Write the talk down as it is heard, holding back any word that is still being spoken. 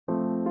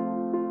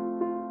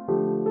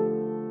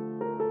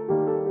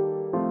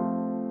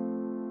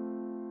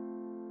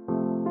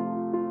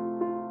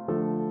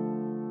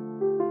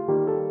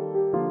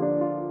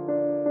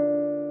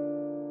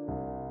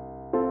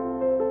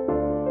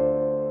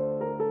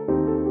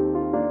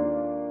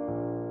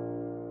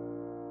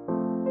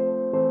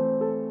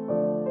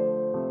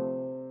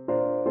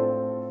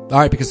All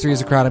right, because 3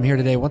 is a crowd, I'm here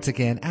today once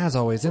again, as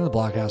always, in the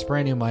Blockhouse.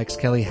 Brand new mics.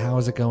 Kelly, how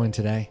is it going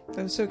today?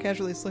 That was so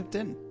casually slipped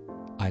in.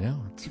 I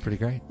know. It's pretty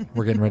great.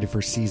 We're getting ready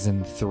for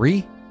season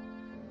 3.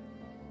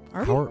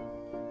 Are we?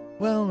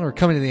 Well, we're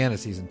coming to the end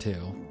of season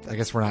 2. I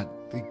guess we're not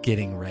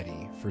getting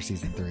ready for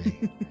season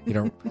 3. You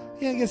know?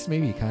 Yeah, I guess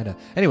maybe kind of.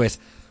 Anyways,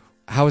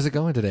 how is it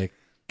going today,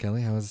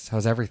 Kelly?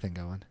 How's everything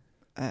going?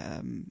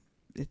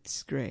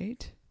 It's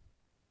great.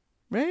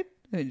 Right?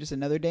 I mean, just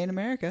another day in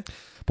America.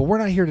 But we're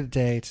not here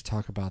today to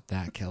talk about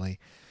that, Kelly.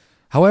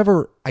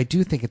 However, I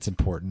do think it's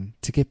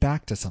important to get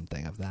back to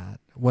something of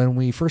that. When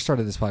we first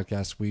started this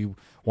podcast, we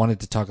wanted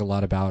to talk a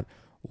lot about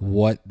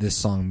what this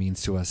song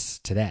means to us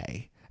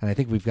today. And I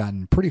think we've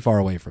gotten pretty far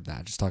away from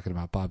that. Just talking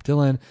about Bob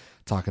Dylan,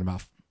 talking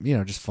about,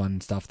 just fun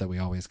stuff that we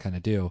always kind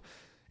of do.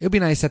 It would be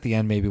nice at the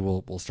end, maybe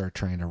we'll start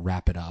trying to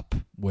wrap it up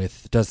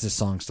with, does this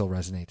song still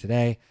resonate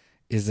today?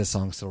 Is this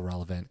song still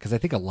relevant? Because I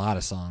think a lot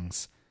of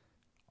songs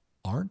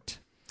aren't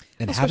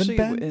and especially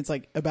haven't been. It's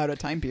like about a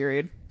time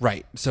period.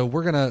 Right. So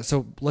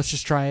let's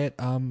just try it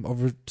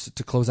over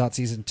to close out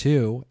season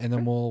 2, and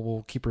then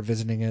we'll keep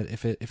revisiting it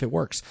if it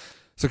works.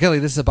 So Kelly,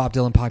 this is a Bob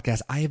Dylan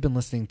podcast. I have been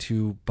listening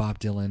to Bob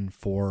Dylan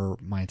for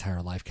my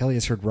entire life. Kelly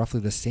has heard roughly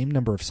the same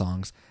number of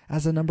songs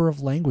as the number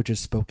of languages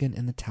spoken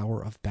in the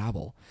Tower of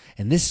Babel.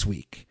 And this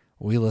week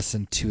we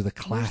listened to the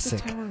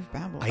classic Tower of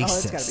Babel? Isis. Oh,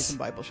 it's got to be some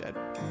Bible shit.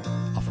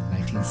 Off of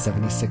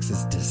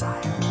 1976's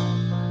Desire.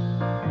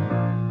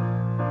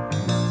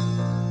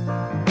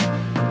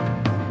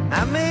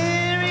 I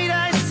married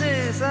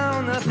Isis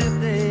on the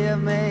 5th day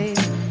of May,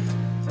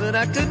 but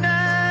I could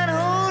not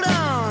hold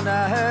on to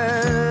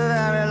her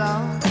very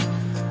long.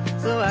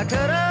 So I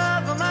cut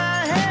off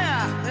my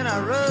hair and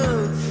I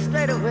rode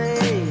straight away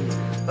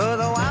for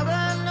the wild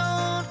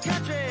unknown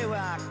country where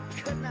I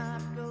could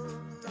not go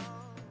wrong.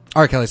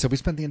 All right, Kelly, so we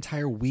spent the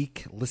entire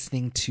week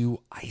listening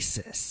to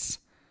Isis.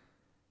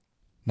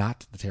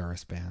 Not the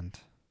terrorist band.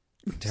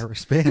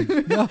 Terrorist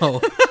band? No.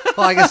 Well,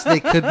 I guess they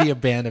could be a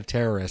band of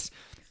terrorists.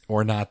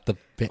 Or not the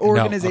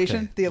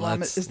organization, no, okay.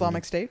 the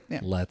Islamic State.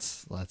 Yeah.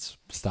 Let's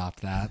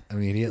stop that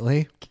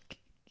immediately.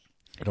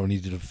 I don't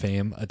need to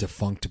defame a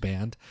defunct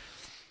band.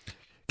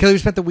 Kelly, we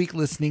spent the week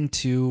listening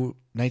to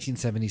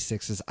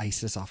 1976's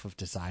Isis off of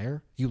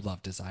Desire. You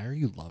love Desire.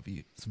 You love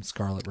some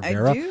Scarlett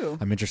Rivera. I do.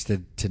 I'm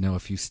interested to know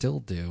if you still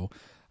do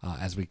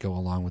as we go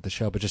along with the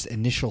show. But just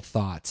initial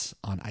thoughts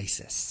on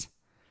Isis.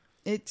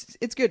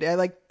 It's good.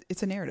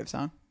 It's a narrative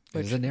song.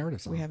 It is a narrative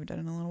song. We haven't done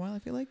in a little while, I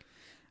feel like.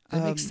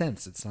 That makes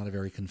sense. It's not a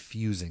very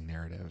confusing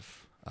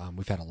narrative.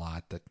 We've had a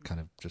lot that kind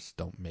of just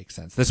don't make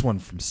sense. This one,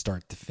 from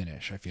start to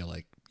finish, I feel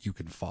like you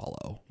can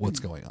follow what's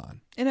going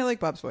on. And I like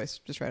Bob's voice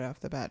just right off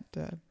the bat.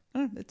 I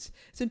don't know, it's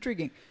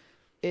intriguing.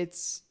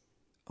 It's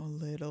a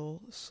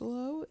little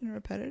slow and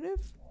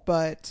repetitive,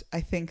 but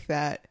I think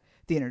that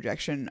the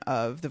interjection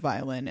of the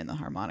violin and the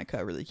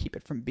harmonica really keep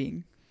it from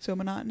being so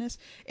monotonous.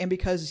 And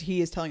because he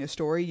is telling a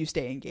story, you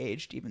stay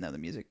engaged, even though the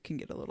music can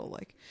get a little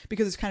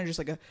because it's kind of just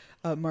like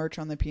a march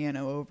on the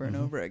piano over and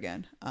over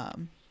again.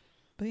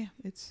 But yeah,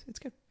 it's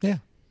good. Yeah,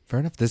 fair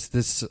enough. This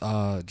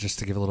just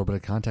to give a little bit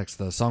of context,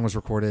 the song was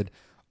recorded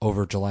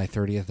over July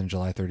 30th and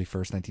July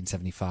 31st,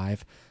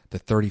 1975. The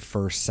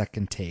 31st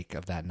second take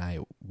of that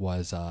night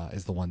is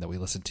the one that we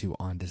listened to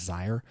on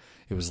Desire.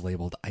 It was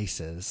labeled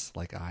Ices,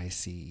 like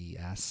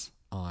ICES,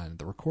 on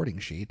the recording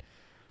sheet.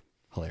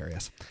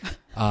 Hilarious.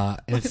 And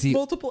it's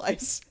multiple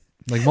ice.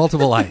 Like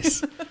multiple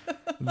ice.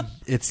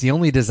 It's the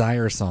only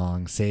Desire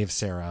song, Save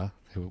Sarah,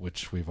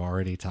 which we've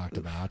already talked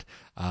about,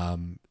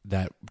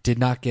 that did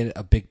not get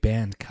a big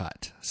band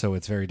cut. So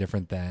it's very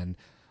different than,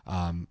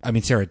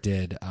 Sarah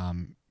did.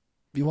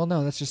 Well,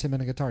 no, that's just him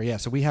and a guitar. Yeah.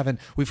 So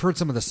we've heard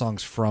some of the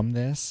songs from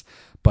this,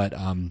 but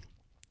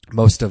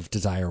most of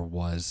Desire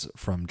was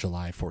from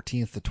July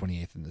 14th, the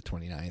 28th, and the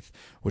 29th,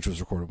 which was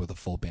recorded with a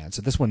full band.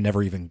 So this one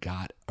never even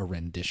got a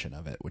rendition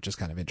of it, which is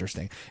kind of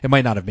interesting. It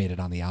might not have made it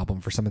on the album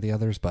for some of the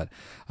others, but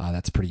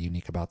that's pretty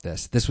unique about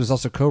this. This was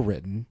also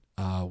co-written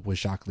with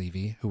Jacques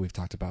Levy, who we've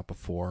talked about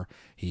before.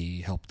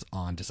 He helped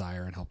on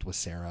Desire and helped with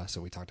Sarah.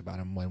 So we talked about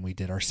him when we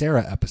did our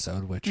Sarah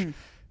episode, which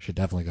should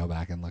definitely go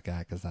back and look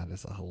at because that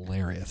is a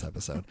hilarious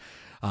episode.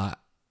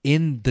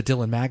 In the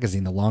Dylan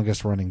magazine, the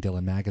longest running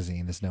Dylan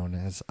magazine is known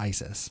as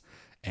Isis,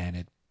 and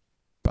it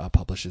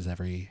publishes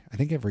every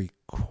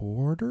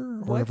quarter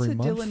or every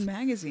month. What's a Dylan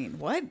magazine?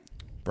 What?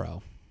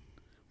 Bro.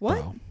 What?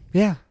 Bro.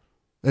 Yeah.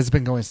 It's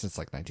been going since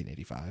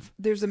 1985.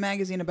 There's a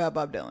magazine about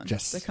Bob Dylan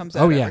that comes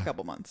out every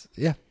couple months.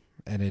 Yeah.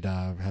 And it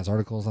has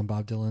articles on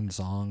Bob Dylan,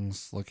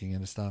 songs, looking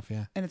into stuff,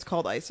 yeah. And it's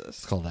called Isis.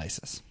 It's called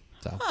Isis.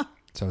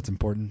 So it's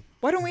important.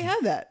 Why don't we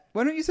have that?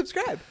 Why don't you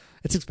subscribe?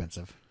 It's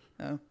expensive.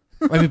 Oh.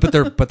 But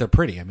they're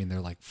pretty.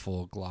 They're like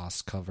full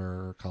gloss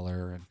cover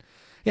color, and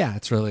yeah,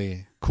 it's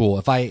really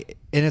cool. And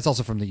it's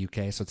also from the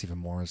UK, so it's even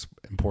more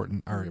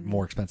important or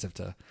more expensive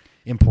to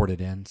import it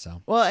in.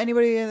 So, well,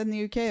 anybody in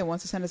the UK that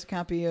wants to send us a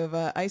copy of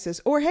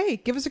Isis, or hey,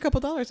 give us a couple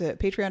dollars at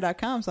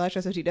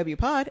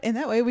patreon.com/SOTWpod, and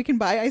that way we can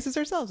buy Isis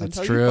ourselves and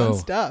tell you fun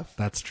stuff.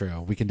 That's true.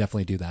 We can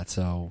definitely do that.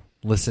 So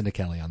listen to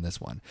Kelly on this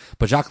one.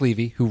 But Jacques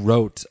Levy, who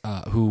wrote,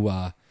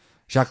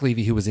 Jacques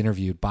Levy, who was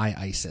interviewed by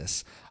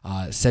Isis,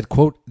 said,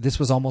 quote, "This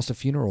was almost a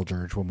funeral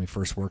dirge when we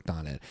first worked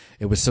on it.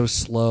 It was so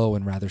slow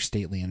and rather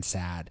stately and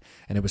sad,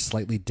 and it was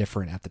slightly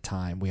different at the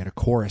time. We had a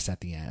chorus at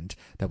the end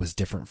that was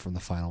different from the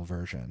final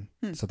version."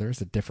 So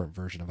there's a different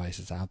version of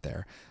Isis out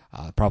there,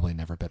 probably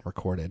never been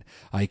recorded.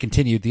 He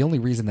continued, "The only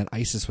reason that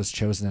Isis was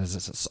chosen as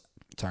a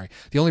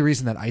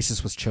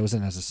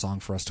song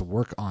for us to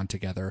work on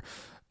together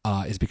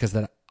is because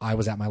that I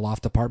was at my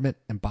loft apartment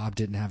and Bob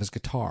didn't have his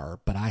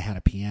guitar, but I had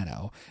a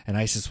piano, and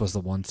Isis was the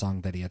one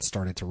song that he had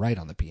started to write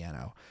on the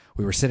piano.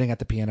 We were sitting at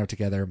the piano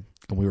together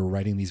and we were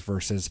writing these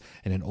verses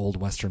in an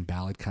old Western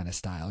ballad kind of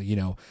style, you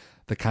know,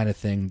 the kind of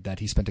thing that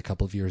he spent a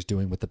couple of years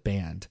doing with the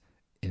band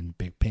in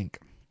Big Pink."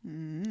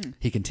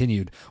 He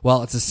continued,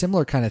 "Well, it's a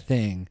similar kind of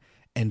thing,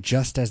 and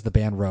just as the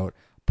band wrote,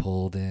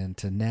 'Pulled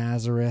into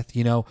Nazareth,'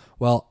 you know,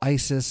 well,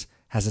 Isis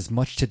has as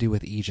much to do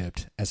with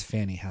Egypt as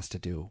Fanny has to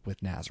do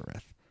with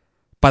Nazareth."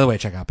 By the way,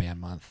 check out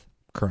Band Month,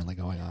 currently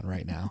going on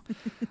right now.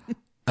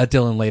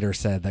 Dylan later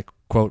said that,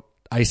 quote,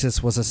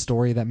 "Isis was a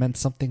story that meant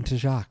something to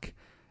Jacques.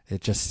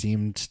 It just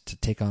seemed to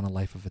take on a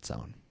life of its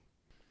own."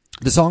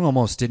 The song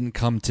almost didn't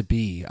come to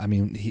be. I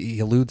mean, he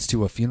alludes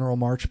to a funeral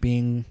march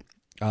being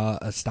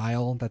a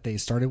style that they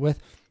started with,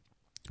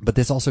 but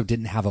this also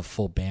didn't have a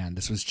full band.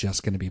 This was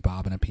just going to be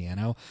Bob and a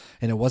piano,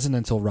 and it wasn't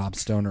until Rob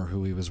Stoner,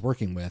 who he was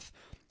working with,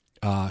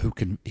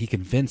 he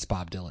convinced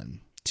Bob Dylan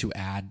to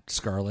add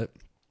Scarlett,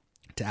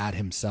 to add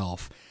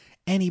himself,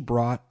 and he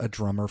brought a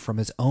drummer from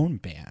his own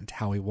band,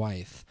 Howie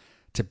Wyeth,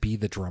 to be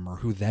the drummer,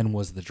 who then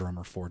was the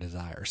drummer for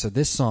Desire. So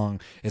this song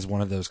is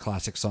one of those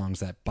classic songs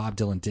that Bob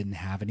Dylan didn't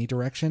have any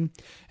direction,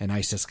 and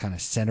Isis kind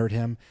of centered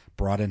him,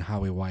 brought in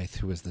Howie Wyeth,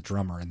 who is the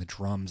drummer, and the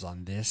drums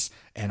on this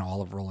and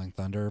all of Rolling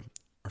Thunder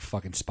are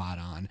fucking spot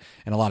on.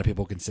 And a lot of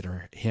people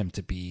consider him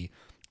to be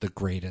the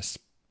greatest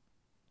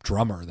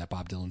drummer that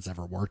Bob Dylan's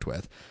ever worked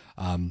with.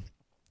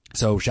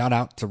 So shout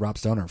out to Rob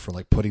Stoner for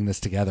like putting this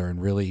together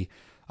and really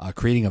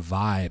creating a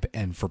vibe,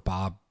 and for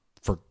Bob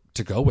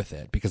to go with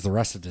it, because the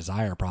rest of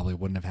Desire probably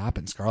wouldn't have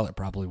happened. Scarlett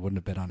probably wouldn't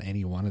have been on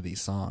any one of these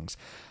songs.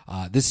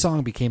 This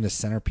song became the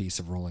centerpiece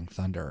of Rolling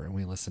Thunder, and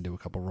we listened to a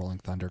couple Rolling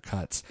Thunder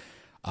cuts.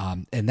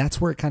 And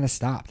that's where it kind of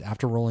stopped.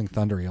 After Rolling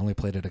Thunder, he only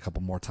played it a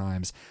couple more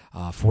times,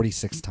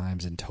 46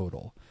 times in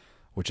total,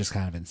 which is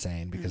kind of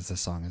insane because this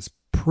song is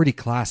pretty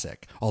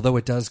classic, although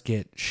it does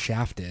get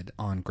shafted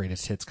on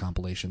greatest hits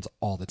compilations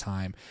all the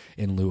time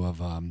in lieu of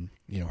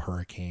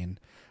Hurricane,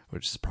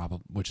 which is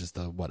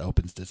what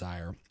opens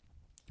Desire.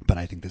 But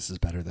I think this is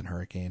better than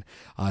Hurricane.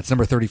 It's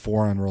number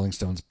 34 on Rolling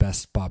Stone's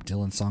best Bob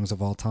Dylan songs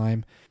of all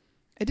time.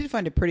 I did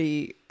find it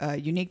pretty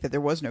unique that there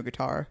was no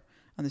guitar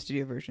on the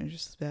studio version,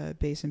 just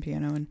bass and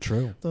piano, and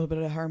True. a little bit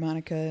of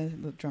harmonica,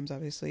 drums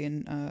obviously,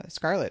 and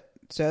Scarlett.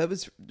 So that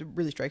was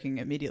really striking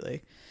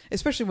immediately,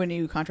 especially when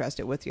you contrast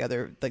it with the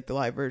other, like the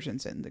live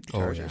versions, and the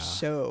guitars are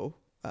so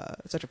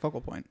such a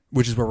focal point.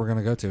 Which is what we're going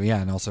to go to,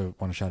 yeah. And also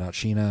want to shout out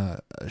Sheena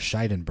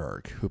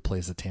Scheidenberg, who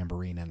plays the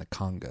tambourine and the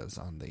congas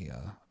on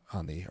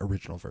the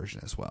original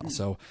version as well.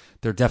 So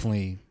they're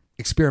definitely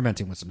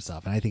experimenting with some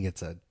stuff, and I think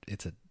it's a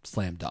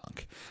slam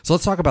dunk. So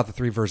let's talk about the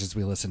three versions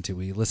we listened to.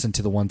 We listened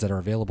to the ones that are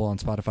available on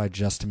Spotify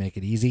just to make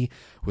it easy.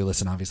 We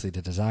listened obviously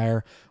to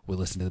Desire. We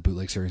listened to the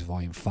Bootleg Series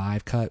Volume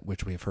 5 cut,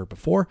 which we have heard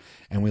before,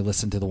 and we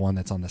listened to the one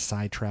that's on the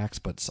side tracks,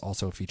 but it's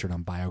also featured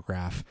on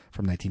Biograph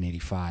from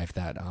 1985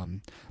 that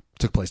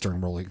took place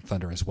during Rolling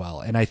Thunder as well.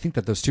 And I think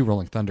that those two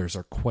Rolling Thunders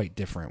are quite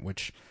different,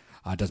 which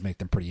does make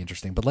them pretty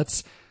interesting. But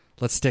let's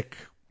stick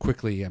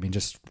quickly, I mean,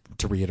 just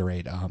to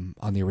reiterate, on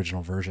the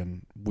original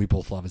version, we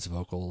both love his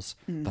vocals.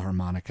 The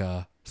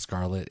harmonica,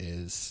 Scarlett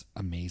is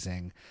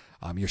amazing.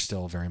 You're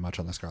still very much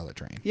on the Scarlett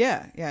train.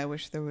 Yeah. I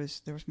wish there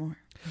was more.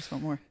 I just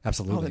want more.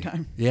 Absolutely. All the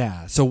time.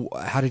 Yeah. So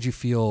how did you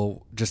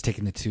feel just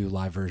taking the two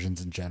live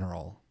versions in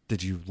general?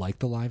 Did you like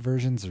the live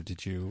versions, or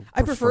did you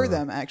I prefer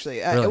them, actually.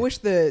 Really? I wish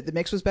the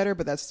mix was better,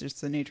 but that's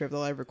just the nature of the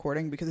live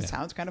recording, because it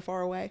sounds kind of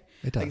far away.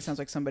 It does. Like it sounds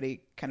like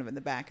somebody kind of in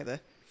the back of the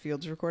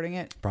fields recording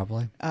it.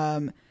 Probably.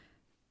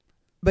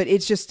 But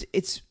it's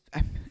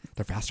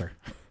They're faster.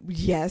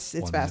 Yes,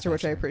 it's 1 minute faster,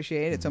 which I faster.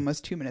 appreciate. It's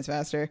almost 2 minutes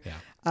faster.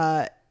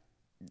 Yeah.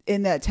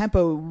 And that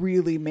tempo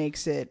really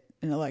makes it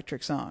an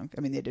electric song.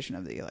 I mean, the addition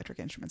of the electric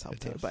instruments help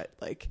It too. does. But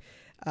like,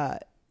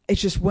 it's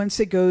just once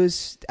it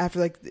goes after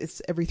like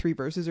it's every 3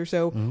 verses or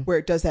so where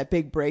it does that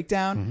big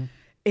breakdown,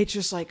 it's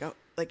just like a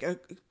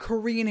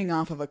careening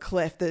off of a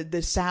cliff.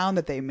 The sound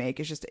that they make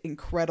is just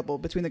incredible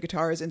between the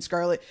guitars, and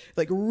Scarlett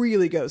like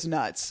really goes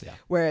nuts. Yeah.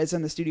 Whereas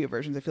on the studio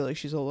versions, I feel like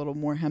she's a little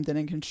more hemmed in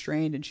and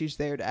constrained, and she's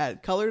there to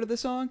add color to the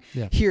song.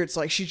 Yeah. Here it's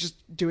like she's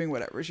just doing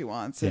whatever she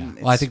wants, and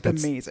it's I think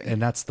that's amazing.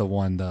 And that's the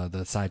one, the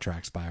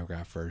Sidetracks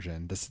Biograph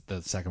version. This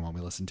the second one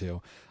we listened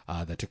to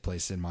that took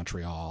place in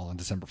Montreal on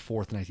December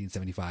 4th,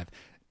 1975.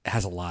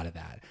 Has a lot of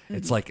that.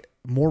 It's like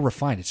more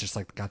refined. It's just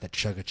like got that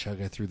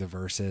chugga through the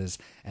verses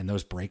and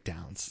those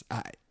breakdowns.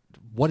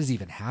 What is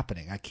even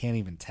happening? I can't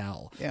even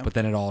tell. Yeah. But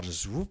then it all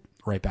just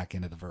right back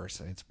into the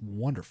verse. It's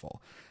wonderful.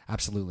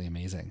 Absolutely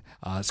amazing.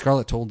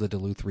 Scarlett told the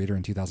Duluth Reader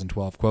in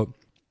 2012, quote,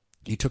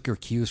 you took your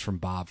cues from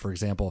Bob. For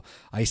example,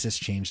 Isis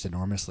changed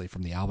enormously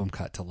from the album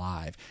cut to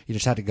live. You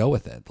just had to go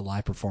with it. The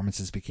live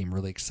performances became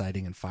really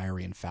exciting and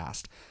fiery and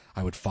fast.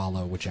 I would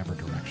follow whichever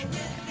direction it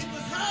went. It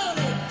was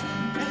howling,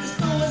 and the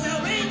snow was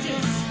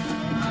outrageous.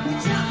 We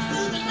chopped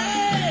through the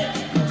night,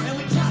 and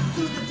we chopped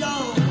through the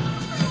dawn.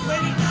 When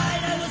he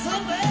died, I was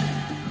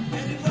hoping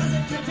that it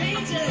wasn't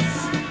contagious.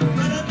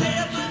 But I made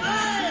up my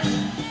mind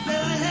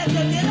that I had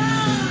to get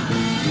out.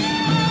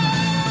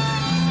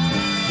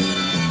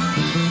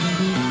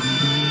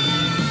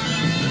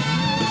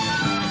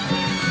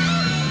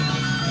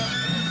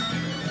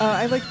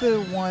 I like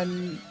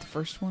the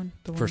first one.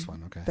 The First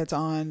one, okay. That's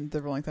on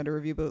the Rolling Thunder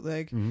Review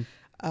bootleg. Mhm.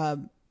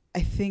 I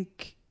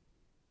think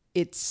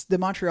it's the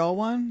Montreal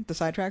one, the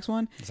Sidetracks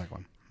one, The second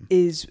one.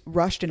 is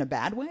rushed in a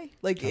bad way.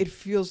 Like, it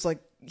feels like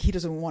he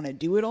doesn't want to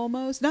do it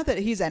almost. Not that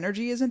his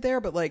energy isn't there,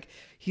 but like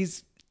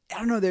he's, I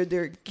don't know,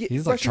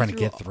 He's like trying to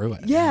get through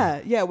it.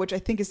 Yeah, which I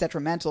think is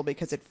detrimental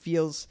because it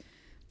feels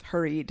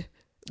hurried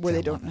where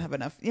See, they I love don't it. have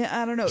enough.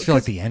 Yeah, I don't know. I feel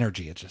like 'cause- the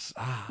energy, it's just,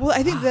 well,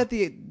 I think that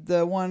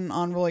the one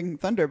on Rolling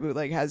Thunder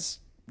bootleg has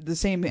the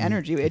same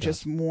energy. It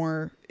just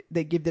more,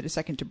 they give it a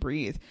second to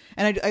breathe.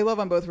 And I love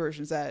on both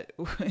versions that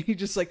he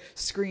just like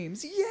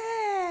screams,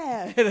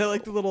 yeah! And I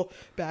like the little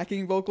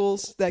backing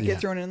vocals that Yeah.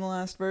 get thrown in the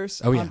last verse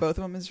Oh, yeah. on both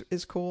of them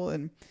is cool.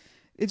 And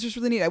it's just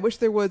really neat. I wish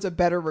there was a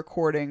better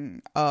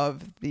recording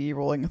of the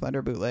Rolling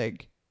Thunder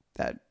bootleg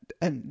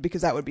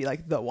because that would be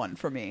like the one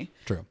for me.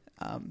 true.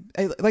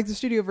 I like the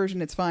studio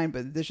version, it's fine,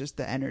 but there's just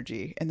the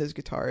energy and those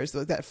guitars,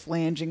 that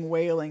flanging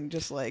wailing,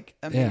 just like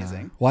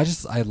amazing. Yeah. Well,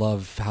 I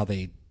love how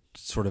they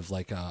sort of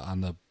like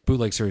on the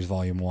bootleg series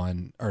volume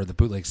 1 or the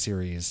bootleg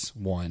series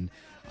 1,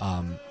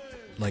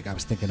 like I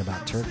was thinking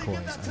about turquoise,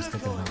 I was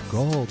thinking about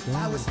gold.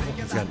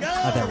 It's got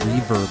that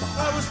reverb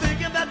on I it. was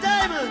thinking about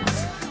diamonds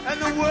and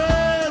the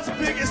world's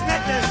biggest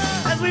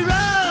necklace as we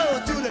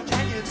rode through the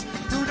canyons,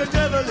 through the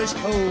devilish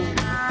cold.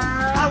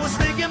 I was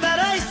thinking about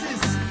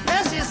Isis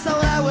as she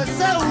thought I was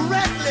so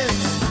reckless.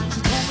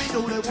 She told me,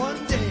 though, that one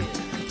day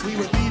we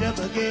would meet up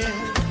again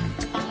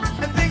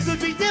and things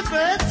would be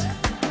different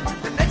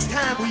the next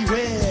time we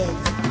read.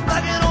 I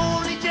can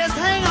only just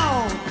hang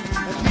on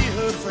and be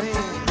her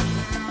friend.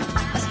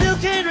 I still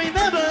can't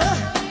remember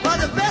all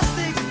the best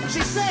things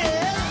she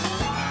said.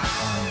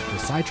 The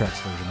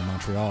Sidetracks version of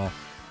Montreal,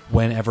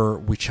 whenever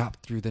we chop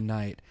through the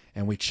night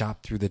and we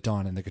chop through the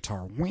dawn, and the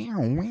guitar,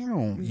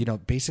 wow,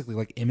 basically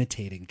like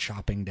imitating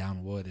chopping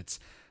down wood. It's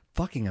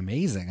fucking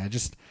amazing.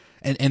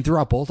 And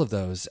throughout both of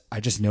those,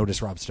 I just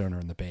noticed Rob Stoner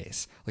in the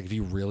bass. Like if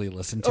you really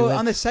listen to it.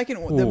 On the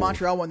second one, the Ooh,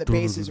 Montreal one, the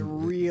bass is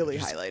really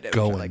just highlighted, which I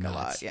going like nuts. a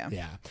lot. Yeah.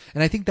 Yeah.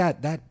 And I think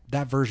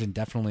that version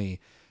definitely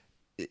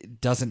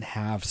doesn't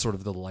have sort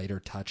of the lighter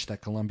touch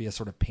that Columbia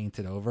sort of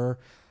painted over.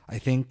 I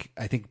think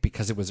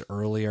because it was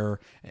earlier,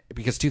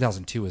 because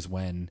 2002 is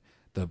when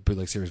the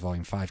Bootleg Series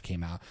Volume 5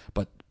 came out,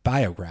 but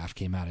Biograph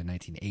came out in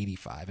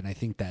 1985, and I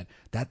think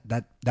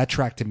that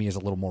track to me is a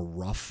little more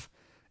rough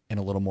and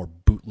a little more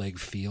bootleg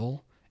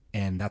feel,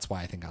 and that's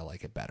why I think I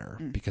like it better,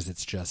 because it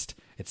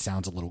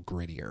sounds a little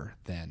grittier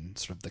than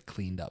sort of the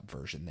cleaned up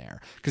version there.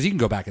 Because you can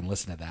go back and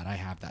listen to that. I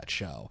have that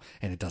show,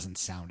 and it doesn't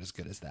sound as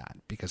good as that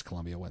because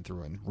Columbia went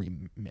through and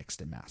remixed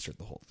and mastered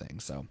the whole thing.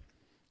 So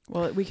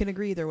Well, we can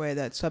agree either way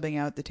that subbing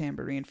out the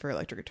tambourine for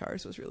electric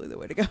guitars was really the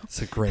way to go.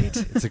 it's a great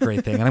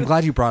thing. And I'm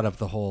glad you brought up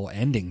the whole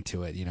ending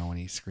to it, when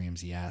he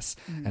screams yes.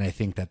 And I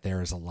think that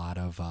there's a lot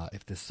of,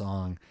 if this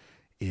song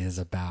is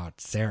about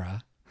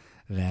Sarah,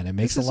 then it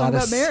makes It's a a lot song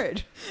of about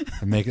marriage.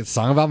 Make it a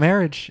song about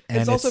marriage. And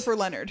It's also for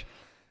Leonard,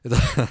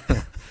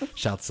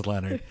 shouts to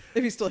Leonard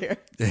if he's still here.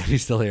 if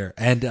he's still here.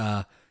 And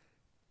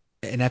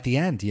at the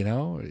end, you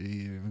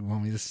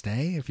want me to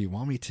stay? If you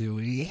want me to,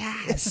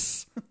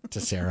 yes. To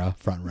Sarah,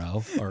 front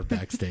row or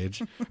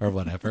backstage or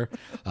whatever.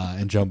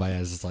 And Joan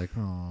Baez is like,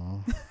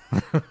 oh,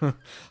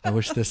 I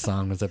wish this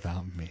song was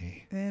about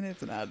me. And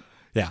it's not.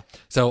 Yeah.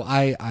 So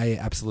I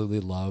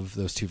absolutely love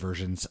those two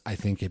versions. I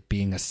think it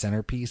being a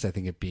centerpiece, I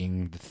think it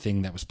being the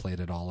thing that was played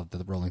at all of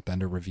the Rolling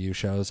Thunder review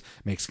shows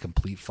makes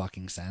complete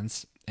fucking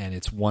sense. And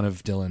it's one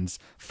of Dylan's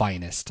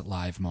finest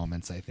live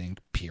moments, I think,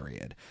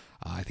 period.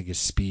 I think his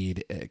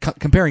speed,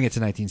 comparing it to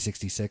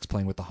 1966,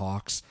 playing with the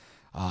Hawks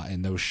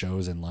in those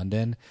shows in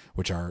London,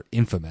 which are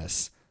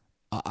infamous,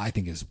 I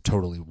think is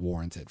totally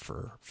warranted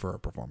for a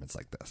performance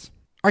like this.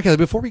 All right, Kelly,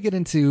 before we get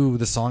into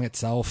the song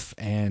itself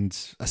and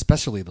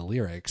especially the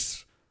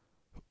lyrics,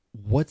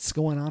 what's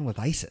going on with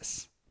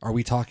ISIS? Are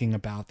we talking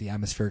about the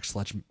atmospheric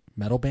sludge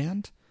metal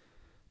band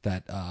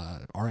that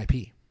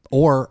RIP?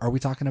 Or are we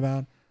talking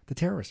about the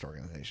terrorist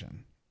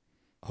organization?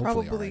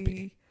 Hopefully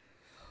RIP.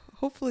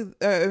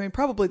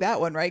 Probably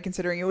that one, right?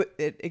 Considering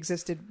it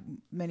existed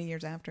many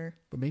years after.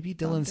 But maybe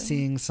Dylan's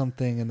seeing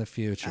something in the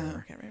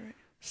future. Okay, right.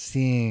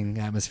 Seeing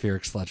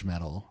atmospheric sludge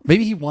metal.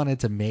 Maybe he wanted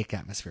to make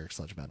atmospheric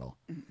sludge metal,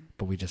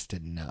 but we just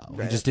didn't know.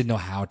 Right. We just didn't know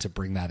how to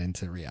bring that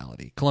into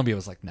reality. Columbia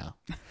was like, no.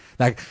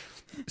 Like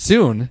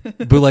soon,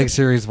 Bootleg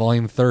Series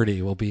Volume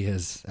 30 will be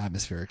his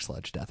atmospheric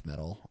sludge death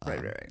metal.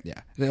 Right.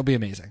 Yeah, it'll be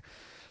amazing.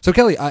 So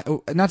Kelly,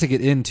 not to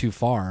get in too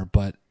far,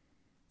 but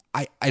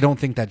I don't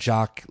think that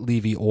Jacques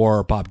Levy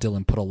or Bob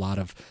Dylan put a lot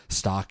of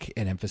stock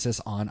and emphasis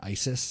on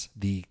Isis,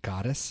 the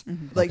goddess.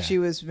 Like Okay. she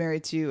was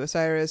married to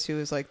Osiris, who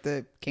was like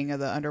the king of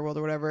the underworld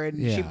or whatever, and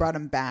Yeah. she brought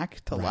him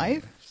back to Right.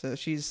 life. So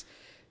she's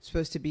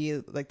supposed to be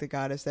like the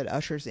goddess that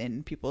ushers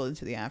in people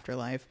into the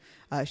afterlife.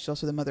 She's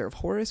also the mother of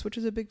Horus, which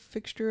is a big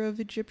fixture of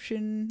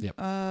Egyptian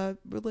Yep.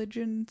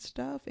 religion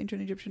stuff,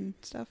 ancient Egyptian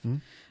stuff.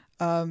 Mhm.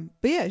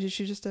 But yeah,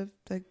 she's just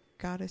the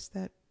goddess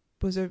that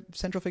was a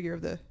central figure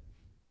of the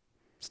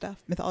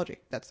stuff, mythology.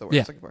 That's the word I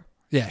Yeah. was looking for.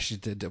 Yeah, she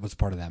did. It was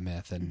part of that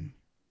myth and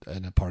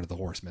a part of the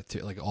horse myth too.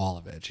 Like all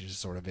of it, she's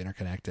just sort of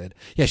interconnected.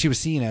 Yeah, she was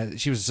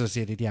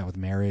associated, with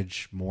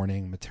marriage,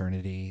 mourning,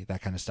 maternity,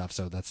 that kind of stuff.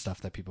 So that's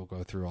stuff that people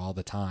go through all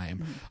the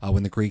time.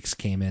 When the Greeks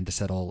came in to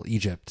settle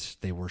Egypt,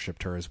 they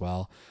worshipped her as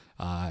well.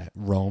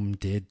 Rome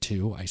did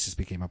too. Isis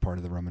became a part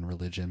of the Roman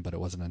religion, but it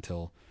wasn't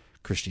until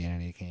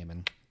Christianity came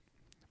and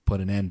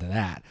put an end to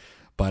that.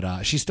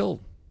 But she's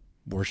still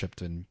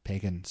worshipped in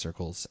pagan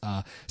circles.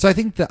 So I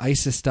think the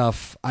Isis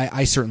stuff,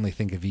 I certainly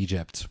think of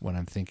Egypt when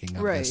I'm thinking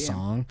of this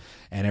song.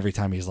 And every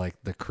time he's like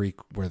the creek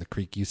where the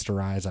creek used to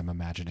rise, I'm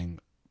imagining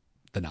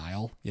the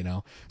Nile,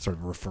 sort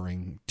of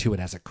referring to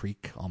it as a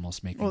creek,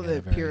 almost making it the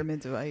a very...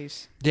 pyramids of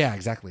ice. Yeah,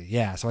 exactly.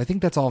 Yeah. So I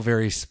think that's all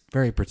very,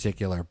 very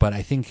particular. But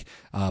I think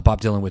Bob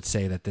Dylan would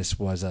say that this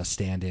was a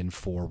stand-in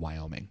for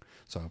Wyoming.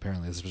 So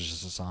apparently this was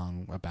just a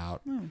song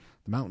about the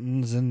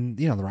mountains and,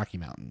 the Rocky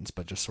Mountains,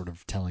 but just sort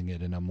of telling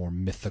it in a more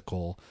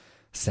mythical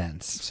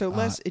sense. So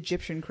less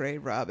Egyptian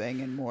grave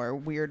robbing and more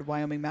weird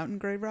Wyoming mountain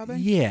grave robbing?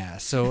 Yeah.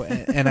 So,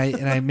 and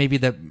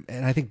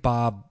I think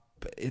Bob,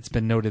 it's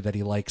been noted that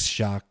he likes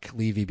Jacques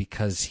Levy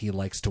because he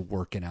likes to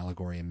work in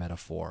allegory and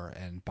metaphor,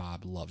 and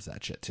Bob loves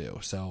that shit too.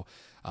 So,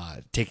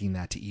 taking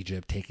that to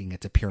Egypt, taking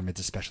it to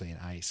pyramids, especially in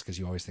ice, because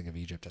you always think of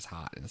Egypt as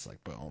hot, and it's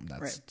like, boom,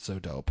 that's so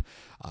dope.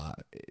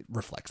 It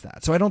reflects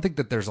that. So I don't think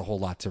that there's a whole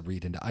lot to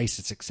read into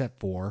Isis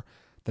except for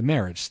the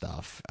marriage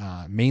stuff,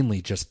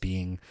 mainly just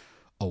being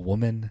a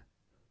woman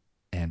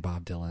and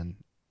Bob Dylan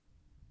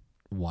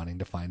wanting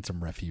to find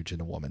some refuge in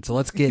a woman. So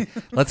let's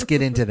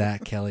get into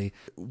that, Kelly.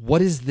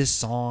 What is this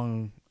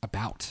song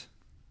about?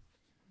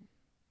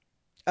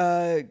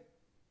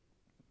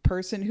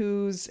 Person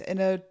who's in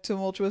a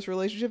tumultuous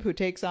relationship who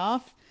takes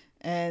off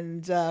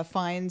and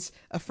finds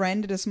a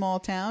friend in a small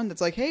town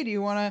that's like, hey, do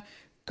you want to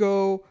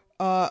go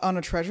on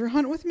a treasure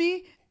hunt with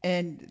me?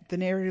 And the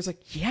narrator's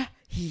like, yeah,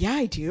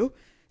 I do.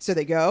 So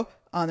they go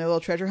on their little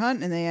treasure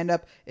hunt and they end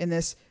up in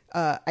this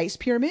ice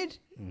pyramid.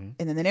 And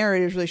then the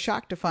narrator is really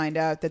shocked to find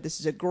out that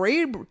this is a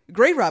grave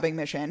robbing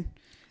mission.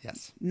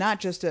 Yes. Not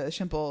just a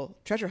simple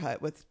treasure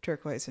hut with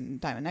turquoise and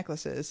diamond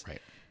necklaces.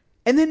 Right.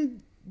 And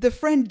then the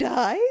friend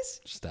dies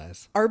Just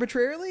dies.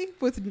 arbitrarily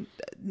with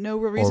no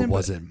real reason. Or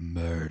was but it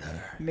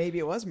murder? Maybe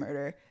it was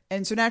murder.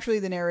 And so naturally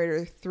the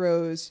narrator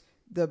throws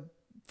the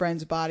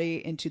friend's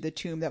body into the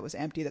tomb that was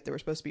empty that they were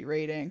supposed to be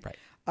raiding. Right.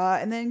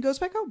 And then goes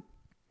back home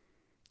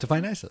To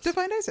find Isis. to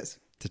find Isis.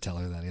 To tell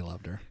her that he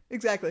loved her.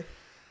 Exactly.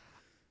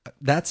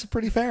 That's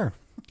pretty fair.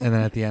 And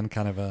then at the end,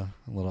 kind of a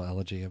little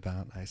elegy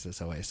about Isis,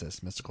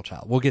 Oasis, mystical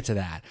child. We'll get to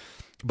that.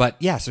 But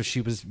yeah, so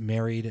she was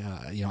married.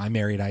 I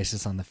married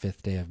Isis on the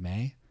 5th day of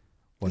May.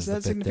 Is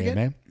that the 5th day of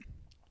significant? May?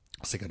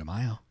 Cinco de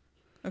Mayo.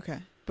 Okay.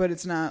 But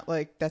it's not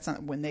like, that's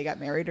not when they got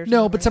married or something?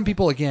 No, but right? some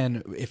people,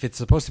 again, if it's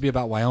supposed to be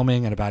about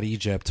Wyoming and about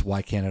Egypt,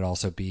 why can't it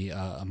also be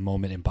a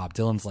moment in Bob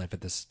Dylan's life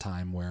at this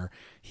time where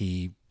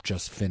he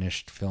just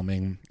finished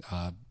filming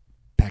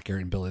Pat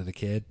Garrett and Billy the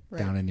Kid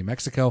down in New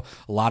Mexico?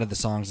 A lot of the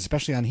songs,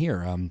 especially on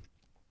here,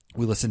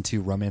 we listened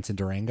to Romance in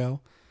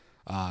Durango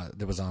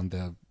that was on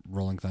the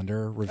Rolling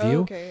Thunder review.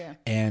 Oh, okay, yeah.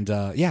 And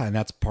and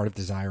that's part of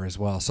Desire as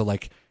well. So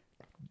like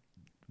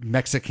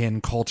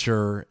Mexican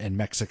culture and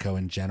Mexico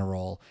in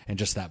general and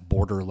just that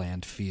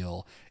borderland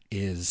feel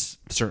is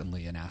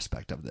certainly an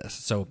aspect of this.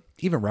 So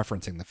even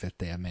referencing the 5th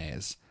day of May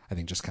is, I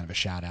think, just kind of a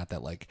shout out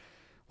that like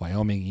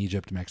Wyoming,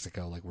 Egypt,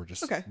 Mexico, like we're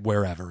just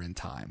wherever in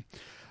time.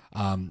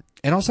 And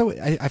also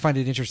I find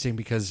it interesting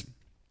because,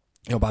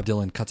 Bob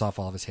Dylan cuts off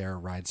all of his hair,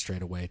 rides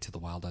straight away to the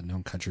wild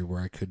unknown country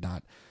where I could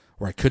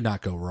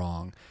not go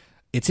wrong.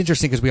 It's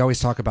interesting because we always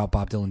talk about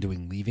Bob Dylan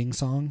doing leaving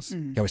songs.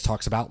 He always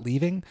talks about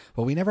leaving,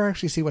 but we never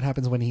actually see what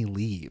happens when he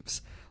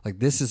leaves. Like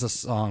this is a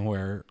song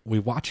where we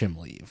watch him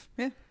leave.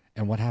 Yeah.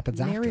 And what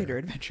happens after? Narrator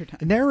adventure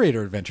time.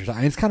 Narrator adventure time.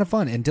 And it's kind of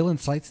fun. And Dylan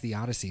cites the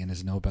Odyssey in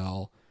his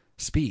Nobel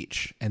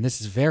speech. And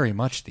this is very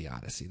much the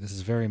Odyssey. This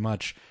is very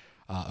much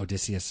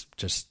Odysseus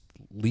just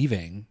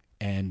leaving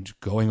and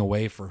going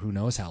away for who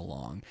knows how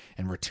long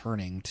and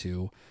returning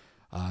to,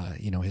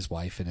 his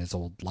wife and his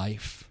old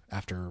life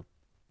after,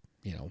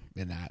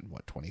 in that,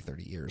 20,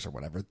 30 years or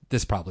whatever.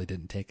 This probably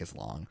didn't take as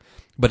long,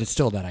 but it's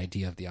still that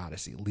idea of the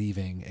Odyssey,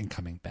 leaving and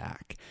coming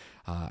back.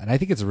 And I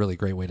think it's a really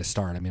great way to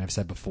start. I mean, I've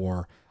said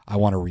before, I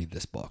want to read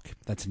this book.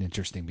 That's an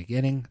interesting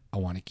beginning. I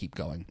want to keep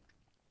going.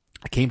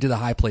 I came to the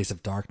high place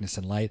of darkness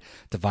and light.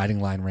 Dividing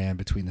line ran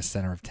between the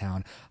center of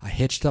town. I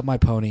hitched up my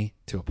pony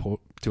to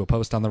a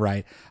post on the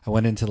right. I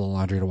went into the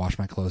laundry to wash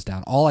my clothes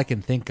down. All I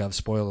can think of,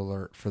 spoiler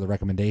alert for the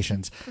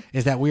recommendations,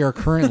 is that we are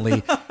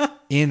currently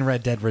in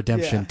Red Dead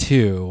Redemption Yeah.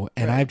 2,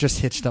 and Right. I've just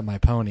hitched up my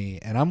pony,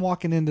 and I'm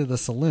walking into the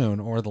saloon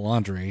or the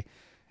laundry,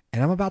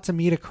 and I'm about to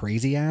meet a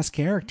crazy ass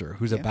character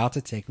who's about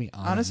to take me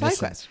on a side mission.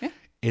 quest. Yeah.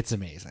 It's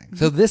amazing.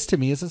 So this to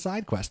me is a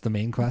side quest. The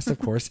main quest, of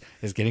course,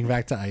 is getting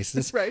back to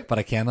ISIS, Right. but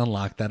I can't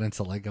unlock that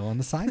until I go on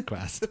the side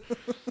quest.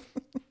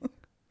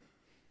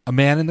 A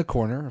man in the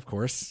corner, of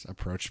course,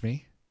 approached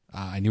me.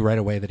 I knew right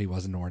away that he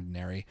wasn't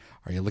ordinary.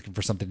 Are you looking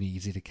for something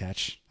easy to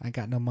catch? I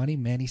got no money,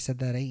 man. He said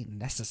that ain't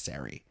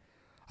necessary.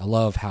 I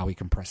love how he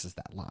compresses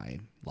that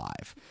line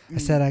live. I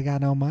said, I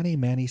got no money,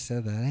 man. He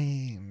said that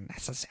ain't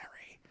necessary.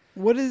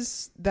 What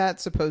is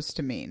that supposed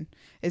to mean?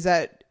 Is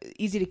that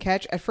easy to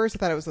catch? At first, I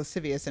thought it was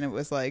lascivious, and it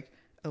was like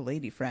a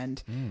lady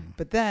friend.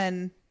 But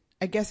then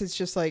I guess it's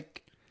just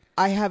like,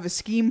 I have a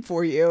scheme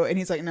for you, and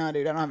he's like, no,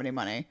 dude, I don't have any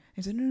money.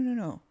 He's like,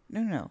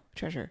 no,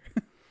 treasure.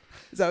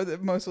 Is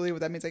that mostly what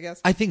that means? I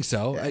guess. I think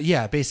so.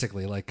 Yeah,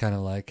 basically, like kind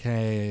of like,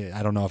 hey,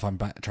 I don't know if I'm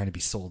trying to be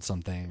sold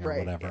something or Right,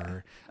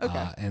 whatever. yeah.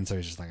 Okay. And so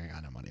he's just like, I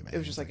got no money, man. It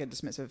was just like a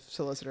dismissive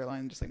solicitor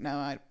line, just like, no,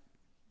 I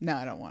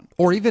don't want.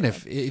 or even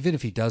if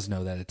he does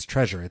know that it's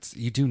treasure,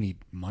 you do need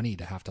money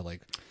to have to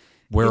like,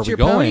 where Get are we your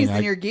going? ponies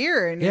and your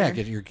gear, and Yeah, your,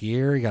 get your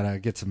gear. You gotta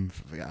get some.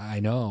 I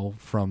know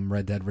from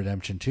Red Dead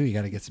Redemption 2, you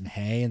gotta get some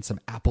hay and some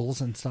apples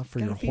and stuff for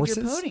Gotta your feed your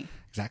horses. pony.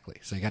 Exactly.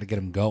 So you got to get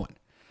them going.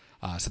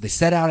 So they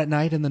set out at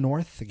night in the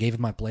north. I gave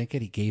him my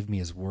blanket. He gave me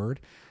his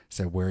word.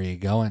 Said, "Where are you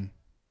going?"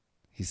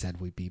 He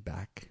said, "We'd be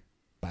back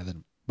by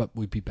the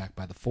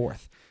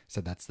 4th."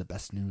 Said, "That's the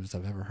best news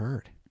I've ever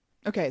heard."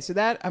 Okay, so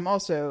that I'm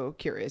also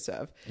curious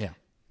of. Yeah.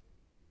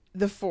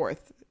 The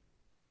 4th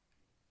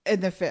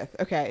and the 5th.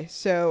 Okay,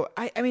 so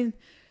I mean,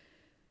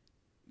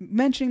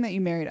 mentioning that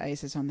you married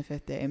Isis on the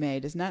 5th day of May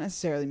does not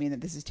necessarily mean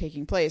that this is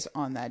taking place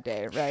on that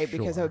day, right?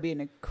 Because that Sure. would be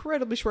an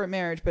incredibly short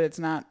marriage, but it's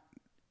not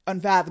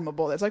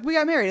unfathomable. It's like, we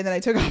got married and then I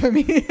took off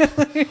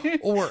immediately.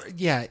 Or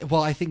yeah,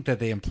 well, I think that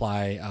they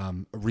imply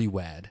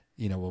re-wed.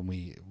 You know,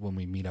 when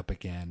we meet up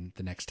again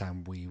the next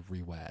time we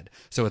re-wed.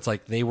 So it's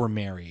like they were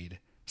married,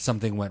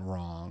 something went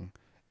wrong.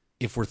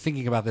 If we're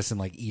thinking about this in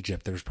like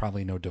Egypt, there's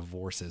probably no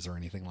divorces or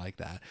anything like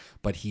that.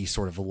 But he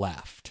sort of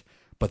left.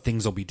 But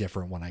things will be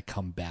different when I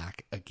come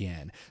back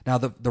again. Now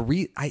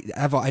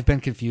I've been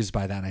confused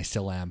by that, and I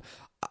still am.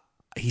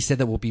 He said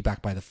that we'll be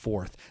back by the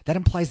 4th. That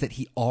implies that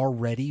he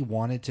already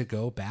wanted to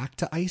go back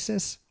to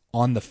ISIS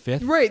on the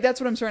 5th. Right,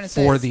 that's what I'm trying to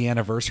say. For the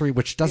anniversary,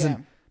 which doesn't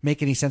Yeah.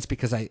 make any sense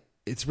because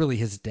it's really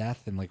his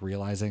death and like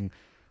realizing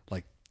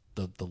like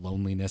the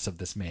loneliness of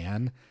this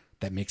man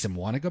that makes him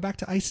want to go back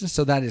to ISIS.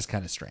 So that is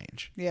kind of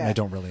strange. Yeah, And I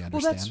don't really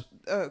understand.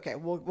 Well, that's okay.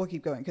 We'll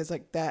keep going because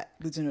like that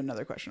leads into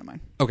another question of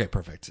mine. Okay,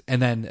 perfect.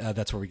 And then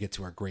that's where we get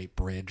to our great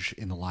bridge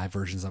in the live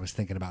versions. I was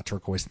thinking about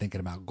turquoise, thinking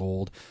about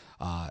gold.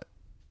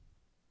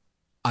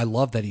 I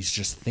love that he's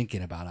just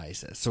thinking about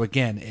ISIS. So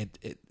again,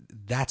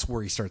 that's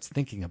where he starts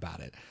thinking about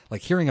it.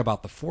 Like hearing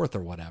about the 4th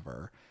or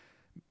whatever.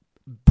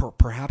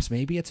 Perhaps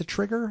maybe it's a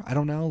trigger. I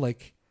don't know.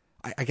 Like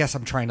I guess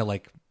I'm trying to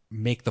like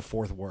make the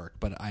 4th work,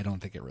 but I don't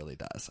think it really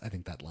does. I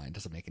think that line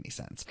doesn't make any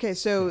sense. Okay,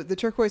 so the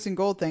turquoise and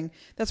gold thing,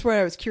 that's where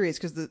I was curious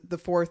because the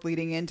 4th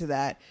leading into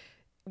that,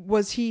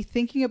 was he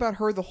thinking about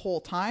her the whole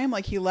time?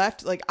 Like he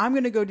left, like, I'm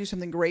going to go do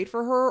something great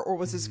for her, or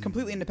was this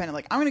completely independent?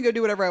 Like, I'm going to go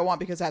do whatever I want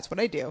because that's what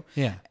I do.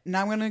 Yeah.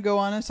 Now I'm going to go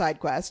on a side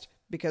quest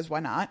because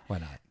why not? Why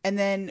not? And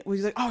then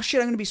was he like, oh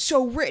shit, I'm going to be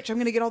so rich. I'm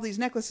going to get all these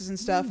necklaces and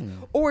stuff.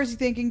 Or is he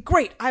thinking,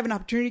 great, I have an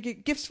opportunity to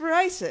get gifts for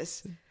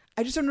ISIS?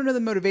 I just don't know the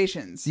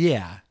motivations.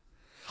 Yeah.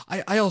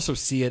 I also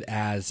see it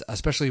as,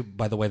 especially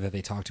by the way that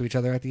they talk to each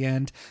other at the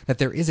end, that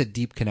there is a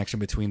deep connection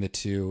between the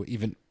two,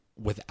 even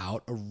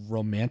without a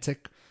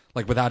romantic,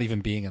 like without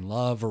even being in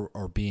love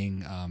or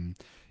being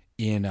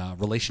in a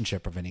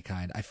relationship of any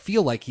kind. I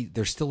feel like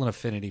there's still an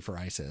affinity for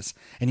ISIS.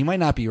 And you might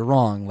not be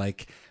wrong.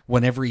 Like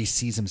whenever he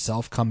sees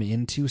himself come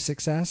into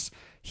success,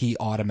 he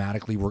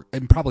automatically,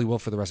 and probably will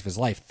for the rest of his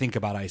life, think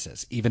about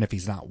ISIS, even if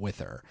he's not with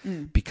her,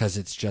 because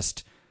it's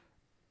just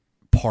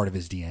part of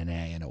his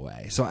DNA in a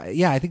way. So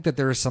I think that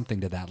there is something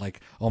to that. Like,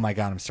 oh my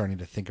God, I'm starting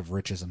to think of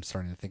riches. I'm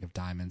starting to think of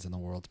diamonds and the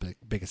world's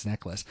biggest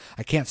necklace.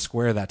 I can't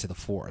square that to the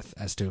 4th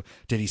as to,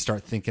 did he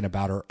start thinking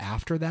about her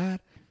after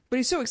that? But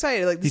he's so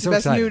excited. Like, this He's is the so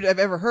best excited. news I've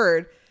ever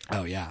heard.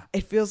 Oh yeah.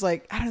 It feels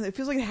like, I don't know, it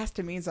feels like it has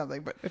to mean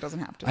something, but it doesn't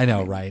have to. I know,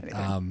 mean right?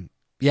 anything.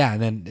 Yeah.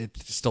 And then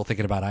it's still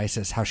thinking about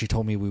ISIS, how she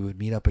told me we would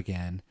meet up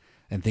again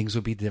and things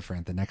would be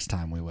different the next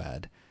time we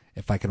wed.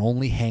 If I can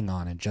only hang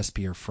on and just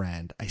be her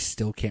friend, I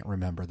still can't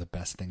remember the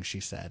best thing she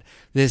said.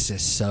 This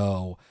is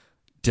so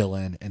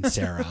Dylan and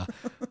Sarah.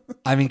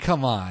 I mean,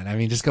 come on. I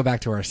mean, just go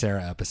back to our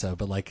Sarah episode.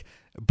 But like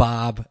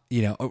Bob,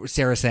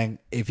 Sarah saying,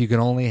 if you can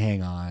only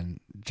hang on,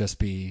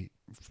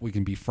 we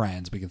can be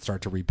friends. We can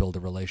start to rebuild a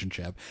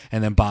relationship.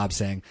 And then Bob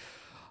saying,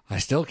 I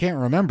still can't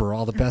remember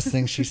all the best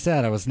things she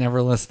said. I was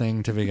never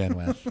listening to begin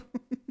with.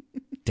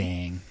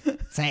 Dang.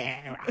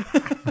 Sarah.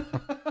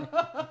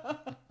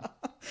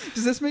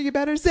 Does this make it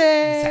better?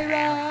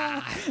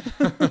 Sarah!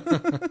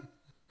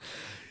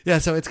 Yeah,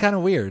 so it's kind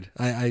of weird.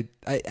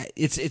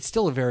 It's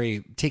still a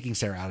very taking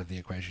Sarah out of the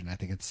equation. I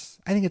think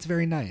it's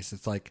very nice.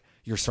 It's like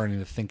you're starting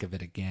to think of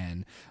it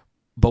again,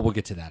 But we'll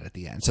get to that at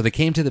the end. So they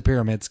came to the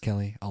pyramids,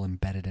 Kelly, all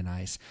embedded in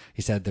ice.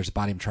 He said, there's a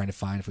body I'm trying to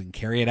find. If we can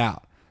carry it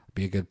out, it'll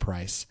be a good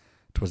price.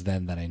 'Twas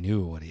then that I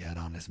knew what he had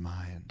on his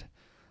mind.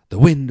 The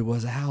wind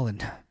was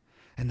a-howling,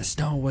 and the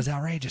snow was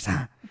outrageous.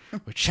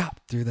 We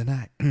chopped through the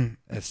night.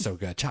 It's so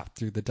good. Chopped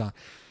through the dawn.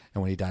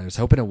 And when he died, I was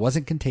hoping it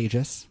wasn't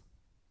contagious.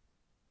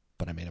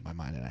 But I made up my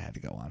mind and I had to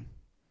go on.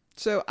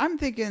 So I'm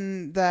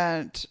thinking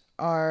that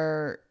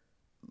our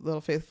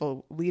little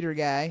faithful leader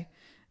guy,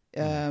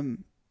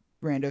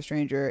 rando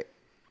stranger,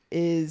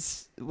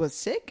 was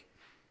sick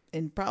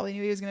and probably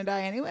knew he was going to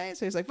die anyway.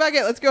 So he's like, fuck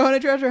it, let's go on a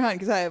treasure hunt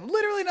because I have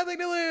literally nothing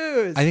to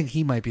lose. I think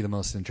he might be the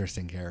most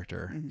interesting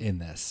character in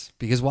this.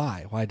 Because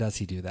why? Why does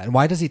he do that? And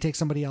why does he take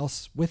somebody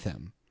else with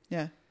him?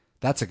 Yeah.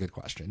 That's a good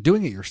question.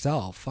 Doing it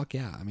yourself, fuck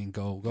yeah. I mean,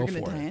 go You're for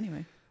gonna it. die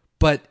anyway.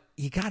 But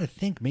you got to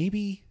think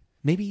maybe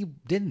he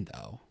didn't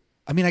though.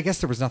 I mean, I guess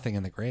there was nothing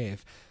in the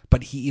grave,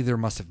 but he either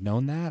must have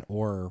known that,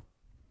 or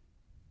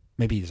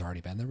maybe he's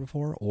already been there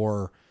before,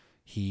 or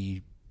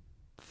he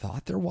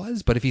thought there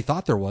was. But if he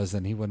thought there was,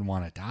 then he wouldn't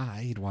want to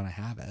die. He'd want to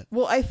have it.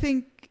 Well, I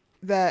think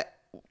that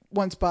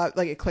once Bob,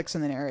 like, it clicks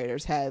in the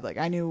narrator's head, like,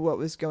 I knew what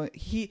was going.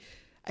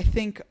 I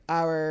think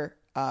our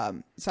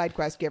side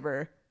quest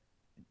giver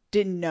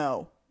didn't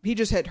know. He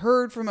just had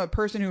heard from a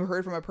person who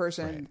heard from a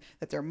person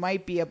that there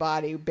might be a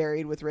body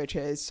buried with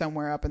riches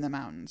somewhere up in the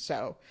mountains.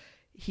 So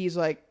he's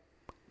like,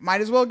 might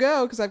as well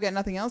go because I've got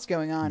nothing else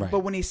going on. Right.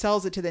 But when he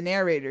sells it to the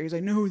narrator, he's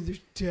like, no, there's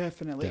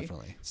definitely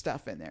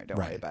stuff in there. Don't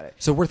worry about it.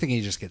 So we're thinking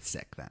he just gets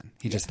sick then.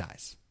 He just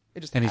dies. It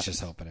just and happens. he's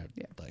just hoping it,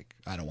 like,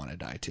 I don't want to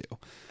die too.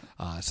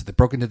 So they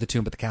broke into the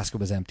tomb, but the casket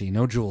was empty.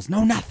 No jewels,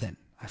 no nothing.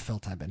 I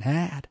felt I'd been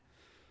had.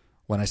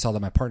 When I saw that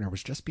my partner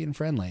was just being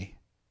friendly,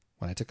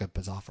 when I took up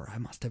his offer, I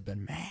must have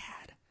been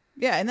mad.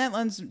 Yeah, and that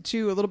lends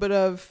to a little bit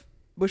of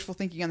wishful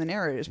thinking on the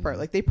narrator's part.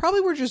 Like, they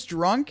probably were just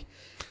drunk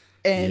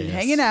and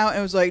hanging out and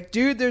it was like,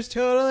 dude, there's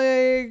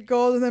totally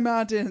gold in the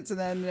mountains. And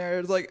then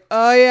there's like,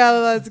 oh yeah,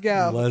 let's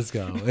go. Let's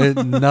go.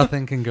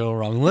 Nothing can go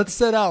wrong. Let's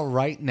set out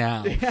right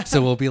now. Yeah.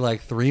 So we'll be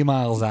like 3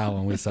 miles out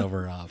when we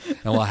sober up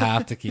and we'll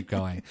have to keep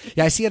going.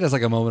 Yeah, I see it as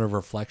like a moment of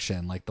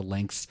reflection, like the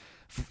lengths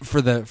for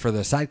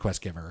the side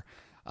quest giver,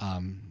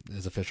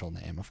 his official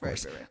name, of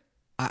course. Right.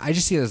 I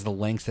just see it as the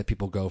lengths that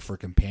people go for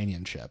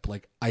companionship.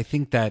 Like, I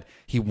think that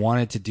he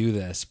wanted to do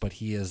this, but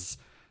he is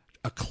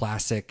a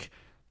classic,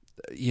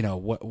 you know,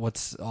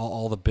 what's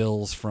all the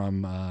bills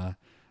from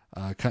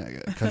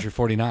Country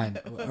 49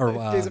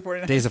 or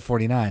Days of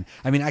 49.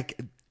 I mean,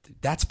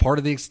 that's part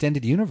of the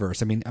extended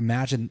universe. I mean,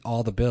 imagine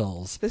all the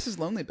bills. This is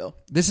Lonely Bill.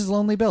 This is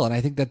Lonely Bill. And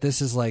I think that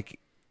this is like,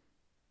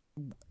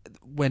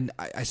 when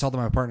I saw that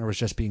my partner was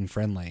just being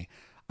friendly,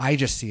 I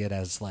just see it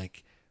as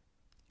like,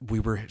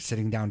 we were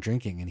sitting down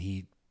drinking and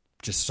he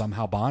just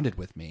somehow bonded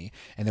with me.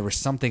 And there was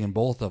something in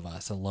both of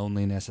us, a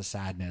loneliness, a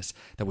sadness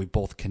that we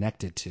both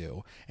connected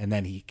to. And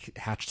then he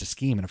hatched a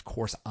scheme. And of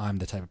course, I'm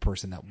the type of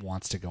person that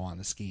wants to go on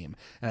the scheme.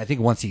 And I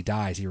think once he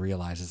dies, he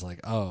realizes like,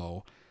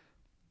 oh,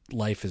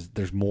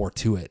 there's more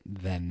to it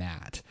than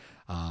that.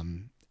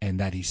 And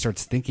that he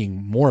starts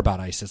thinking more about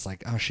Isis,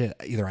 like, oh shit,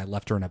 either I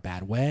left her in a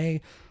bad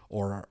way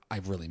or I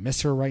really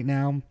miss her right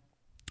now.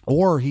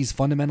 Or he's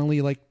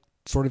fundamentally like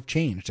sort of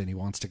changed and he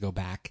wants to go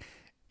back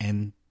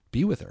and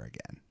be with her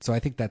again. So I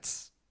think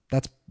that's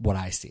what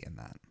I see in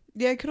that.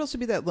 Yeah, it could also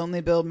be that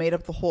Lonely Bill made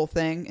up the whole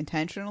thing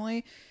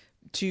intentionally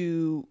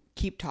to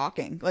keep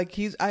talking. Like,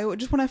 I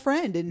just want a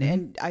friend,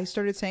 and I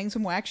started saying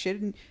some whack shit,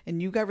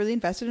 and you got really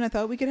invested, and I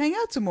thought we could hang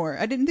out some more.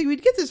 I didn't think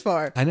we'd get this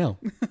far. I know.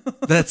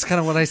 That's kind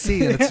of what I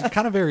see. And it's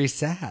kind of very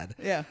sad.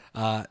 Yeah.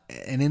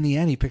 And in the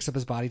end, he picks up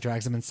his body,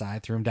 drags him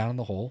inside, threw him down in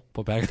the hole,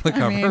 put back in the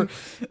cover.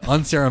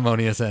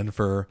 Unceremonious end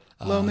for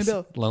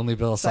Lonely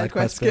Bill, side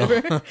quest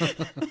Bill.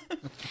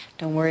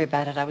 Don't worry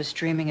about it. I was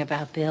dreaming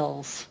about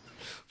bills.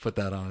 Put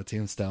that on a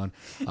tombstone.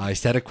 I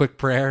said a quick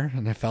prayer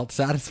and I felt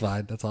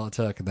satisfied. That's all it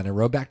took. And then I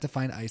rode back to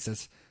find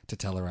Isis to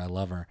tell her I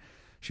love her.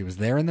 She was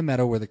there in the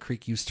meadow where the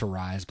creek used to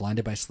rise,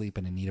 blinded by sleep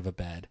and in need of a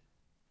bed.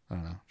 I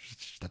don't know.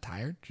 She's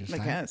tired? She's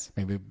tired? Guess.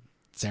 Maybe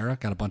Sarah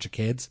got a bunch of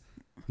kids.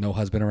 No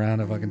husband around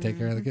to fucking take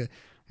care of the kid.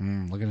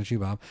 Looking at you,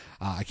 Bob.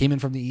 I came in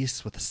from the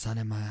east with the sun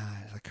in my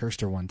eyes. I cursed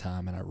her one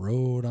time and I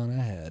rode on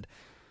ahead.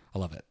 I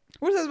love it.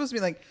 What is that supposed to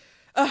be like?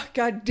 Oh,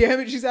 God damn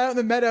it, she's out in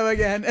the meadow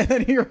again. And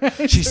then he ran.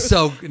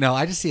 No,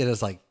 I just see it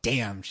as like,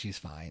 damn, she's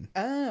fine.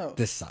 Oh.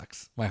 This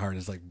sucks. My heart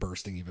is like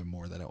bursting even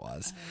more than it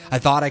was. I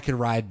thought I could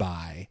ride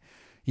by,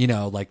 you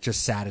know, like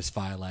just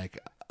satisfy, like,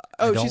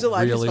 oh, she's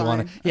alive. Really she's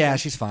fine. Yeah,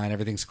 she's fine.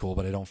 Everything's cool,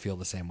 but I don't feel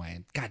the same way.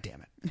 And God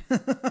damn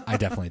it. I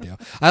definitely do.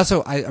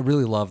 I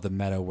really love the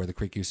meadow where the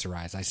creek used to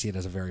rise. I see it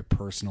as a very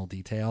personal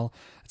detail.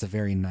 It's a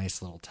very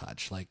nice little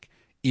touch. Like,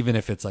 even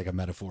if it's like a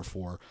metaphor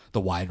for the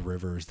wide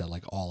rivers that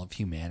like all of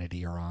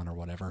humanity are on or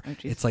whatever,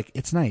 it's like,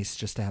 it's nice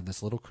just to have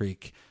this little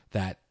creek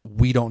that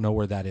we don't know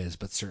where that is,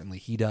 but certainly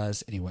he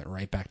does. And he went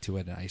right back to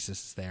it and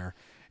Isis is there.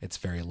 It's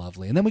very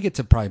lovely. And then we get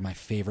to probably my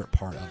favorite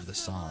part of the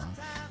song,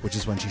 which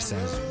is when she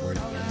says, where you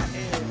been?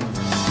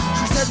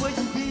 She said, where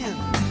you been?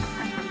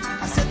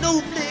 I said,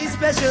 no place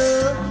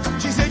special.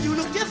 She said, you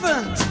look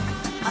different.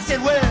 I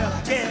said, well,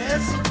 I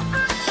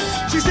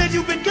guess. She said,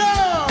 you've been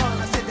gone.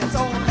 I said, that's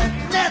only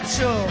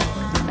natural.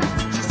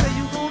 She said,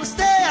 you gonna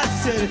stay? I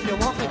said, if you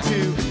want me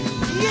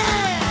to.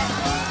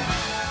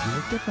 Yeah! You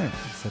look different.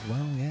 I said,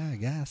 well, yeah, I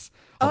guess.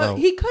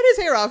 He cut his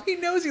hair off. He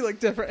knows he looked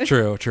different.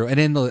 True. And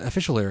in the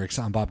official lyrics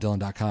on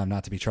BobDylan.com,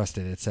 Not to Be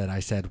Trusted, it said, I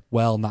said,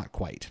 well, not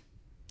quite.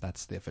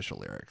 That's the official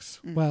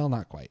lyrics. Well,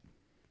 not quite.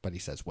 But he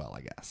says, well,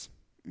 I guess.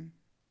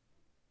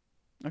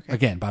 Okay.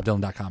 Again,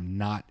 BobDylan.com,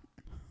 not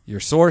your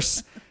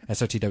source.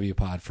 SOTW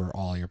pod for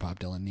all your Bob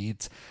Dylan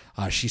needs.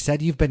 She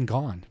said, you've been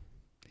gone.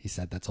 He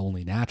said, that's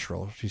only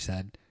natural. She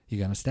said,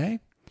 you gonna stay?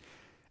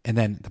 And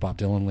then the Bob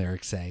Dylan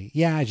lyrics say,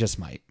 yeah, I just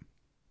might.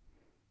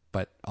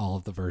 But all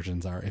of the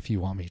versions are, if you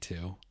want me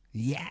to,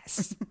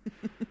 yes.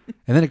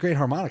 And then a great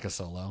harmonica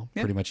solo,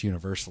 pretty much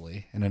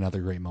universally, and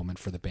another great moment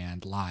for the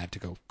band live to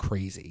go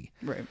crazy.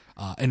 Right.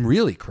 And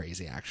really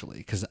crazy, actually,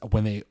 because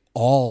when they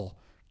all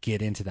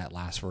get into that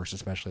last verse,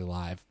 especially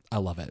live, I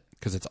love it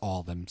because it's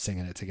all them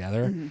singing it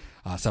together.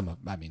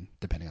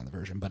 Depending on the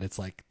version, but it's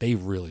like they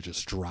really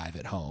just drive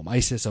it home.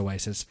 Isis, oh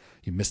Isis,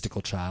 you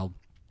mystical child.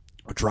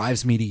 What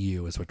drives me to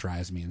you is what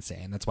drives me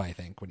insane. That's why I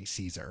think when he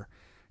sees her,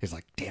 he's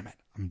like, damn it,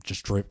 I'm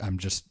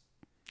just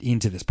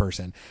into this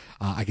person.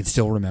 I can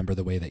still remember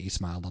the way that you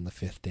smiled on the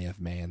 5th day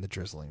of May in the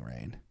drizzling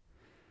rain.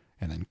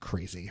 And then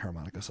crazy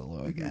harmonica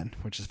solo again,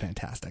 which is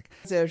fantastic.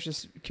 So I was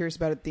just curious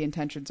about the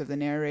intentions of the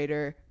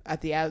narrator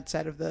at the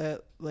outset of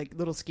the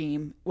little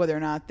scheme, whether or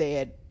not they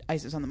had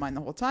ISIS on the mind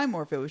the whole time,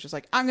 or if it was just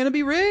like, I'm going to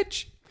be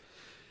rich.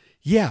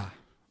 Yeah.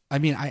 I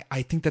mean,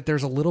 I think that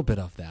there's a little bit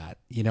of that,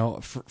 you know,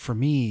 for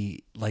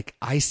me, like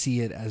I see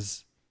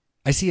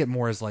it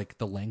more as like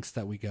the lengths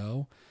that we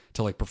go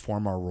to like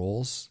perform our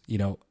roles. You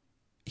know,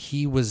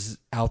 he was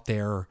out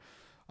there.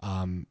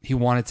 He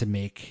wanted to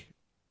make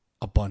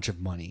a bunch of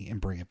money and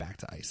bring it back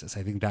to ISIS.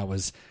 I think that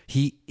was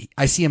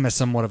I see him as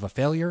somewhat of a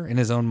failure in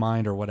his own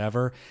mind or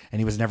whatever, and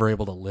he was never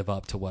able to live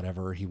up to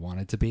whatever he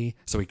wanted to be.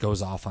 So he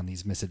goes off on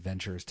these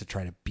misadventures to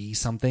try to be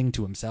something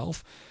to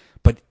himself,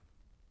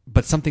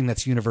 but something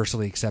that's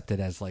universally accepted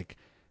as like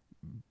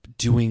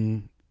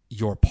doing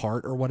your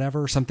part or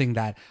whatever, something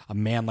that a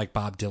man like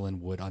Bob Dylan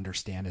would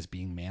understand as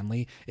being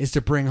manly, is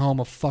to bring home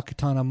a fuck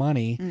ton of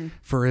money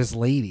for his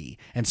lady.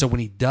 And so when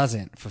he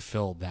doesn't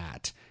fulfill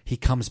that, he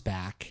comes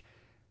back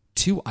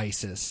to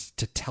Isis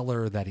to tell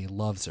her that he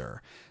loves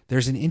her.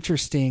 There's an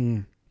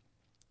interesting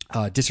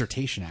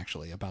dissertation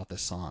actually about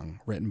this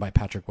song written by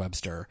Patrick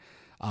Webster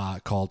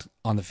called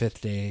On the 5th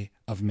Day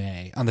of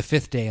May, on the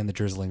 5th day in the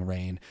drizzling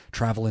rain,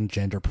 travel and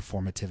gender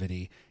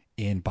performativity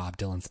in Bob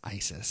Dylan's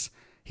Isis.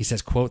 He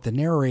says, quote, the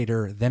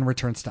narrator then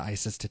returns to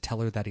Isis to tell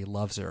her that he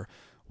loves her,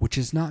 which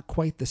is not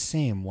quite the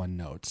same, one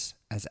notes,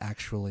 as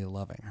actually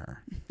loving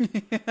her.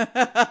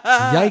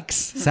 Yikes.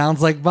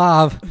 Sounds like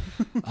Bob.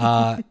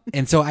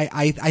 And so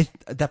I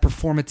that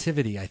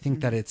performativity, I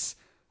think that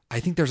I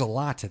think there's a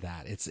lot to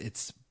that.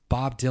 It's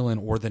Bob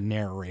Dylan or the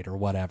narrator,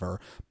 whatever,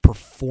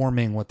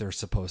 performing what they're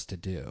supposed to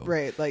do.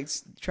 Right. Like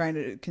trying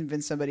to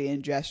convince somebody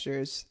in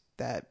gestures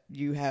that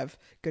you have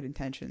good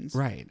intentions.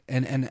 Right.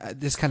 And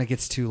this kind of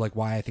gets to like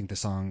why I think the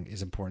song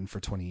is important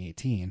for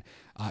 2018.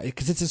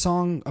 Because it's a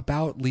song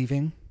about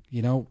leaving,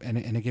 you know,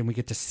 and again, we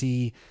get to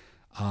see,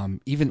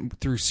 even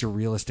through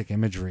surrealistic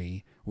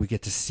imagery, we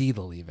get to see the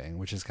leaving,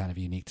 which is kind of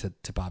unique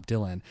to Bob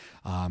Dylan.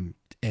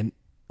 And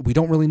we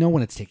don't really know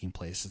when it's taking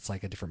place. It's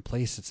like a different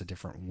place. It's a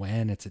different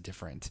when.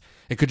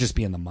 It could just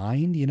be in the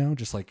mind, you know,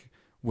 just like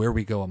where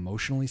we go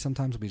emotionally.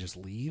 Sometimes we just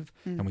leave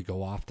and we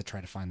go off to try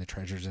to find the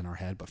treasures in our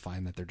head, but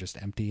find that they're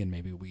just empty. And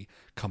maybe we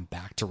come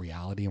back to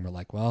reality and we're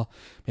like, well,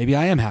 maybe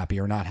I am happy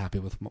or not happy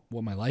with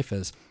what my life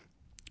is.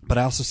 But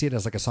I also see it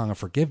as like a song of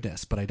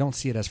forgiveness, but I don't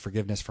see it as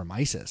forgiveness from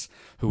Isis,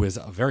 who is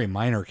a very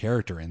minor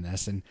character in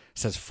this and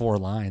says 4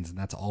 lines, and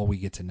that's all we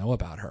get to know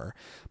about her.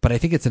 But I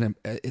think it's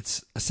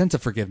a sense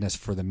of forgiveness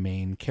for the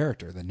main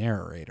character, the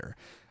narrator.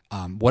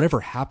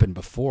 Whatever happened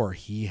before,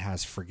 he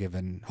has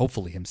forgiven,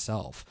 hopefully,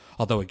 himself.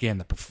 Although, again,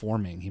 the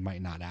performing, he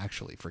might not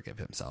actually forgive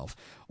himself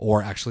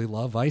or actually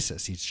love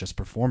Isis. He's just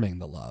performing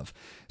the love.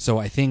 So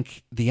I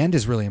think the end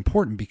is really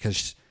important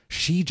because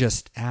she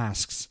just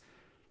asks,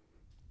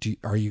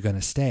 are you going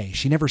to stay?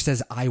 She never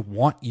says, I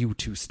want you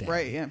to stay.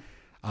 Right, yeah.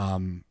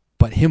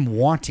 But him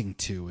wanting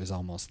to is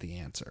almost the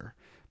answer.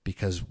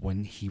 Because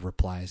when he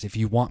replies, if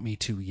you want me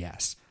to,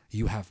 yes,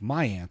 you have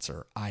my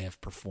answer. I have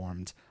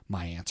performed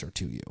my answer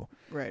to you.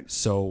 Right.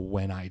 So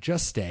when I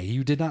just stay,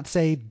 you did not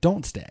say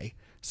don't stay.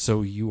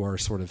 So you are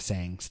sort of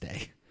saying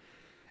stay.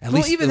 At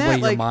least even the way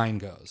that, your mind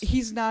goes.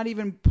 He's not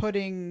even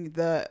putting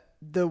the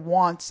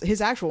wants,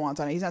 his actual wants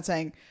on it. He's not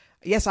saying,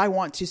 yes, I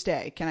want to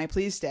stay. Can I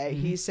please stay?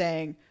 Mm-hmm. He's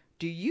saying,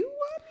 do you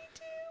want me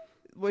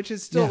to? Which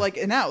is still like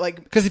an out.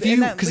 Like, because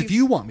if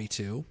you want me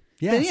to,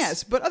 yes. Then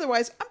yes. But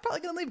otherwise, I'm probably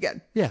going to leave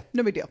again. Yeah.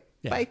 No big deal.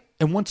 Yeah. Bye.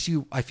 And once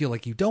I feel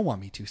like you don't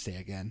want me to stay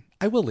again,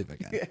 I will leave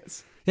again.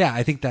 Yes. Yeah,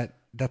 I think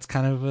that's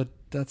kind of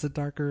a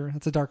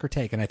darker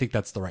take, and I think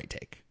that's the right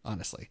take,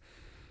 honestly.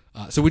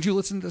 So would you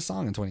listen to this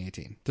song in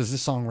 2018? Does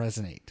this song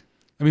resonate?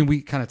 I mean,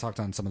 we kind of talked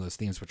on some of those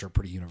themes, which are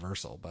pretty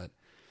universal, but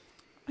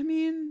I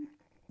mean,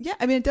 Yeah,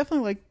 I mean, it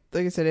definitely,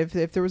 like I said,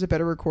 if there was a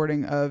better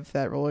recording of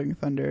that Rolling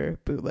Thunder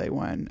bootleg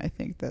one, I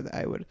think that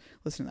I would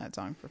listen to that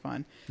song for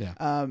fun.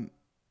 Yeah.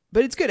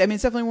 But it's good. I mean,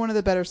 it's definitely one of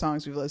the better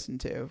songs we've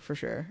listened to, for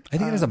sure. I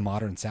think it has a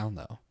modern sound,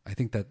 though. I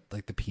think that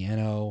like the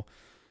piano,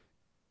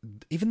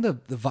 even the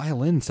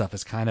violin stuff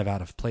is kind of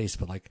out of place,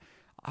 but like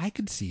I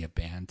could see a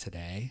band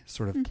today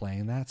sort of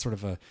playing that, sort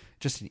of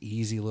just an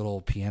easy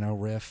little piano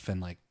riff and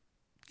like,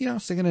 you know,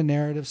 singing a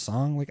narrative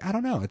song. Like, I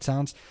don't know. It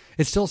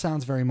still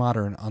sounds very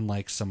modern,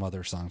 unlike some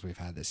other songs we've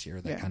had this year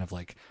that kind of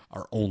like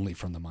are only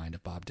from the mind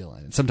of Bob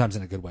Dylan, and sometimes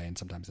in a good way and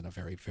sometimes in a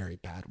very, very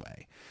bad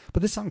way.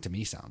 But this song to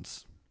me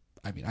sounds,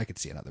 I mean, I could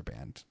see another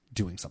band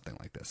doing something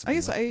like this. I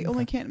guess I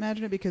only can't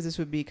imagine it because this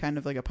would be kind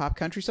of like a pop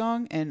country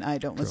song, and I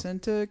don't listen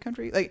to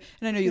country. Like,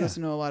 and I know you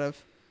listen to a lot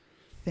of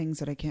things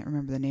that I can't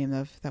remember the name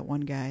of. That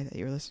one guy that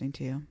you were listening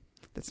to,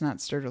 that's not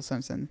Sturgill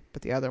Simpson,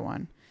 but the other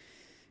one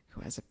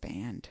who has a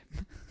band.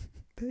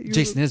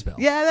 Jason Isbell.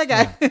 Yeah, that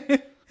guy. Yeah.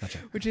 Gotcha.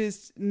 Which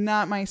is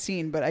not my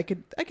scene, but I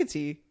could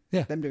see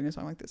them doing a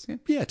song like this. Yeah.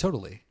 Yeah,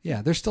 totally.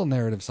 Yeah, there's still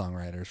narrative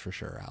songwriters for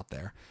sure out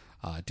there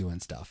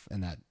doing stuff.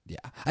 And that,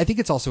 I think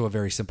it's also a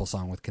very simple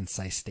song with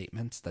concise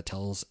statements that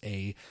tells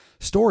a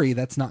story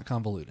that's not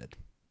convoluted.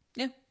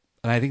 Yeah.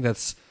 And I think that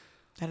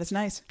is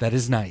nice. That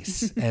is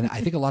nice. And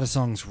I think a lot of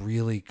songs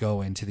really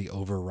go into the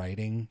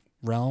overwriting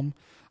realm.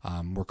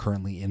 We're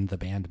currently in the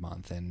band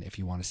month, and if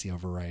you want to see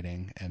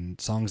overwriting and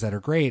songs that are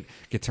great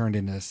get turned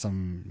into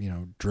some, you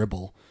know,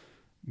 dribble,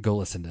 go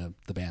listen to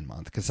the band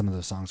month, because some of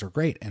those songs are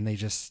great and they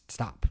just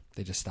stop.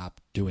 They just stop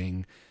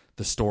doing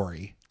the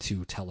story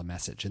to tell a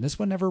message. And this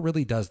one never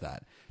really does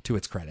that, to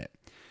its credit.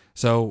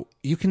 So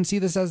you can see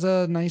this as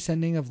a nice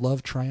ending of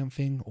love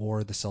triumphing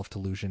or the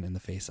self-delusion in the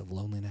face of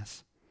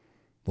loneliness.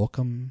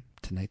 Welcome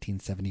to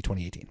 1970,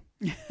 2018.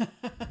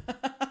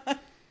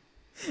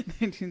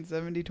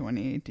 1970,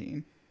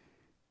 2018.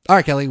 All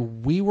right, Kelly,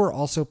 we were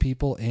also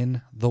people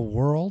in the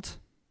world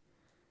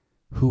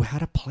who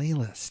had a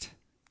playlist.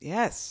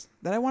 Yes,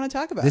 that I want to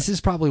talk about. This is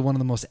probably one of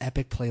the most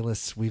epic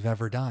playlists we've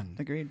ever done.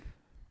 Agreed.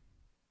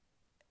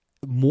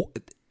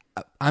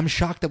 I'm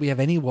shocked that we have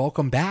any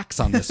welcome backs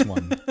on this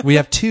one. We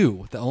have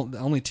two, the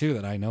only two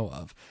that I know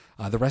of.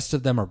 The rest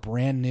of them are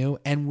brand new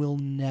and will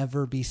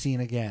never be seen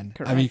again.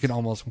 Correct. I mean, you can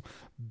almost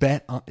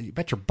bet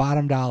your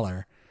bottom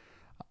dollar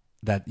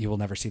that you will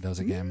never see those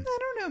again. I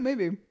don't know,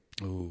 maybe.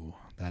 Ooh,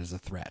 that is a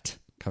threat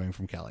coming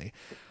from Kelly.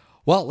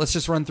 Well, let's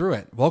just run through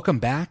it. Welcome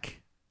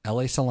back,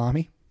 LA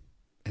Salami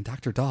and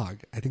Dr.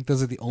 Dog. I think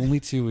those are the only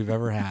two we've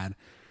ever had.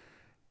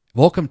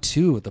 Welcome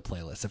to the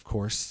playlist, of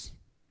course,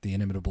 the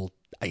inimitable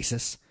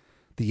Isis.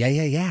 The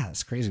Yeah.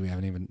 It's crazy we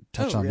haven't even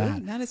touched on really?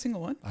 that. Not a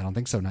single one? I don't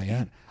think so, not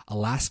yet.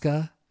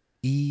 Alaska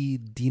E.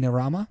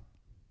 Dinarama.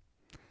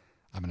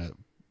 I'm going to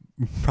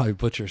probably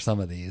butcher some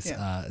of these.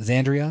 Yeah.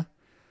 Xandria,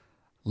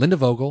 Linda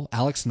Vogel,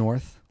 Alex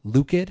North,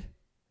 Lukid,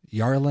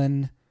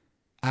 Yarlin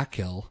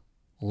Akil,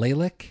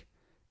 Lalik,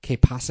 Que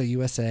Pasa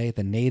USA,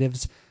 The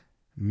Natives,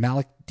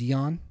 Malik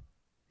Dion,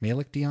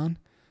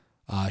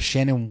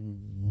 Shannon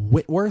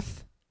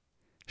Whitworth,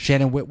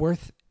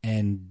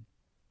 and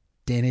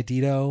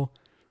Danadito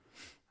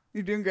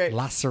You're doing great.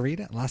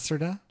 Lacerda.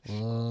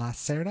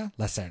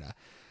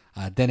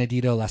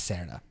 Danadito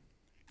Lacerda.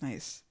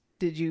 Nice.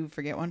 Did you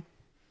forget one?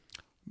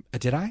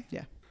 Did I?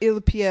 Yeah. Il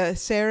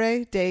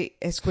piacere de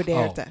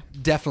esquerda. Oh,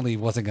 definitely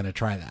wasn't going to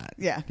try that.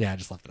 Yeah. Yeah, I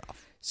just left it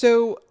off.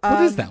 So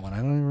What is that one? I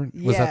don't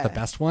even. Was that the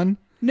best one?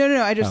 No.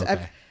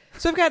 Okay.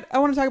 I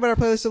want to talk about our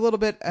playlist a little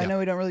bit. I know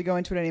we don't really go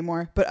into it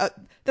anymore, but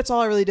that's all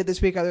I really did this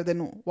week other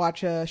than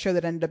watch a show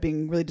that ended up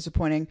being really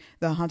disappointing,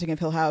 The Haunting of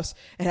Hill House.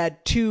 It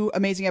had two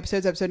amazing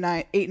episodes, episode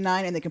 8 and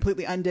 9, and they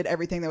completely undid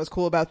everything that was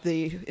cool about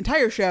the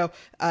entire show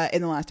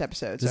in the last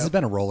episode. This has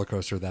been a roller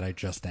coaster that I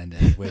just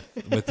ended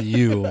with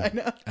you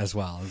as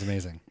well. It was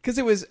amazing. Because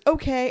it was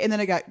okay, and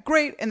then it got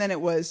great, and then it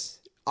was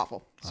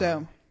awful.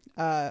 So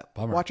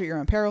watch at your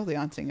own peril, The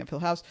Haunting of Hill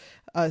House.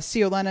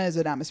 Sio Lena is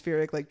an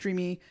atmospheric, like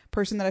dreamy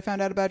person that I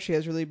found out about. She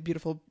has really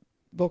beautiful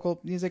vocal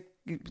music.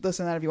 You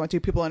listen to that if you want to.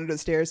 People Under the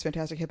Stairs,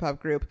 fantastic hip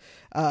hop group.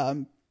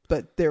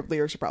 But their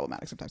lyrics are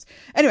problematic sometimes.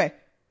 Anyway,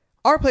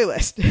 our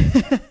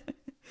playlist.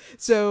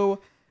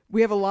 So we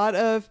have a lot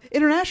of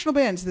international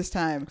bands this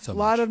time. A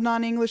lot of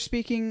non-English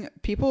speaking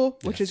people,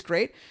 which is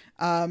great.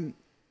 I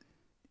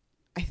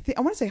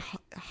want to say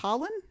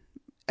Holland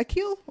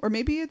Akil, or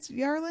maybe it's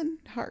Harlan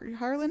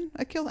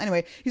Akil.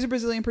 Anyway, he's a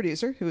Brazilian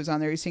producer who was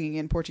on there. He's singing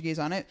in Portuguese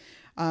on it.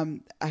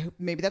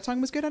 Maybe that song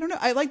was good. I don't know.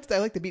 I like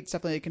the beat. It's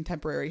definitely a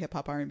contemporary hip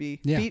hop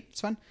R&B beat.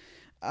 It's fun.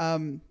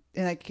 And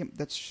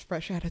that's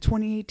fresh out of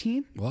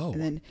 2018. Whoa.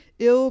 And then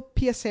Il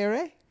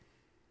Piacere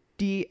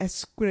di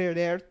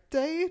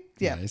Escluderte.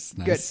 Yeah, nice.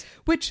 Good.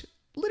 Which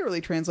literally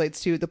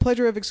translates to the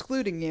pleasure of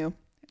excluding you.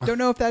 Don't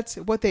know if that's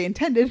what they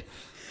intended.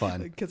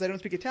 Fun. Because I don't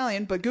speak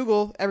Italian, but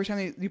Google, every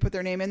time you put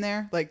their name in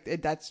there,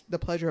 that's the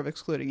pleasure of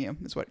excluding you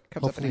is what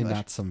comes up in English. Hopefully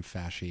not some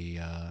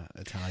fashy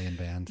Italian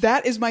band.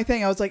 That is my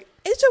thing. I was like,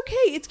 it's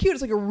okay. It's cute.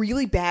 It's like a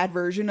really bad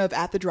version of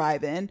At the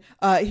Drive-In.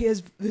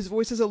 His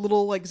voice has a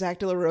little like Zach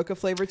De La Rocca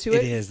flavor to it.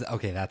 It is.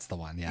 Okay, that's the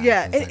one. Yeah.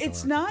 Yeah,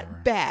 it's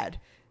not bad.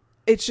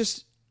 It's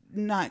just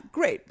not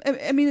great.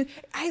 I mean,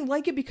 I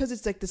like it because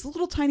it's like this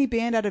little tiny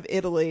band out of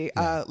Italy,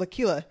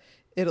 L'Aquila,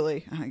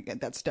 Italy.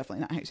 That's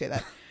definitely not how you say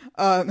that.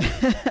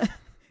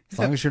 As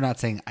long as you're not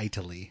saying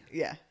Italy.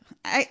 Yeah.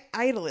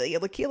 Italy,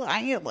 L'Aquila,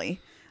 Italy.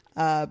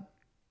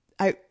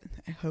 I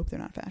hope they're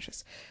not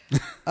fascist.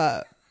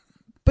 But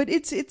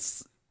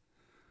it's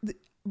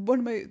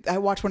I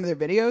watched one of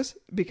their videos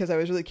because I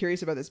was really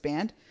curious about this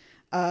band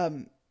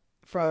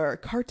for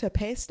Carta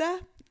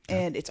Pesta,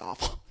 and it's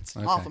awful. It's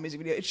an awful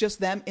music video. It's just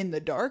them in the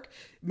dark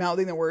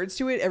mouthing the words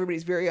to it.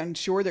 Everybody's very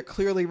unsure. They're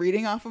clearly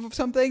reading off of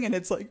something, and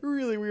it's like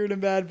really weird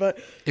and bad. But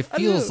it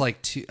feels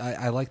like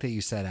I like that you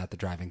said at the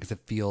drive-in because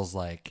it feels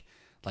like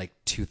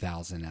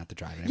 2000 at the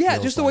drive-in. Yeah,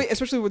 just the way,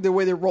 especially with the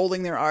way they're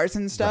rolling their R's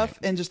and stuff,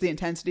 and just the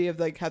intensity of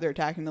like how they're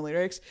attacking the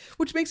lyrics,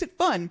 which makes it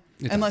fun,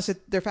 unless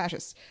they're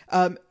fascists.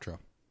 True.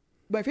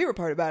 My favorite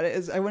part about it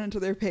is I went into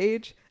their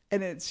page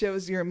and it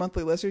shows your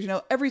monthly listeners. You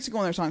know, every single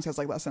one of their songs has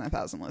like less than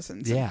 1,000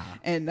 listens. Yeah.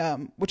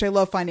 And which I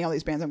love finding all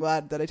these bands. I'm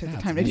glad that I took the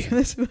time to do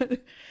this.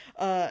 But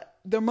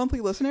their monthly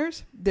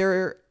listeners,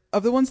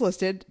 of the ones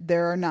listed,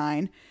 there are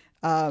 9.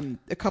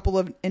 A couple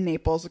in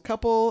Naples, a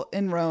couple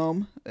in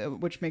Rome,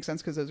 which makes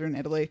sense because those are in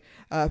Italy,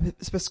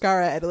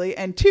 Pescara, Italy,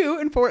 and 2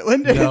 in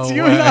Portland. And No it's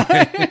you way. and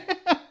I.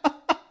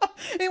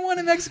 And 1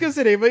 in Mexico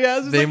City. But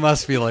yeah, They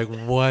must be like,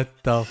 what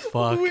the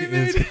fuck we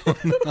is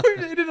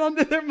made it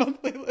onto their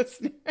monthly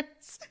listeners.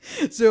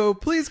 So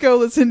please go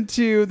listen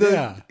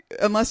to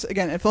unless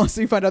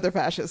you find out they're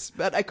fascists.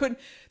 But I couldn't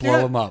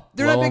Blow them up.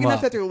 They're Blow not big them enough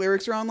up. that their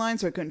lyrics are online,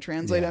 so I couldn't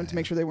translate them to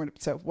make sure they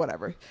weren't. So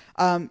whatever.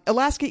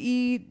 Alaska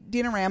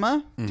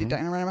Dinarama,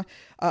 Dinarama,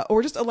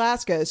 or just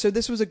Alaska. So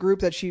this was a group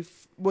that she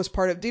was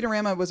part of.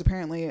 Dinarama was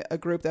apparently a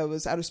group that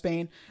was out of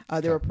Spain.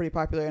 They were pretty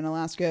popular in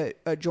Alaska.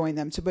 Joined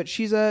them. So, but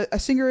she's a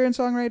singer and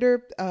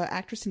songwriter,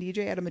 actress and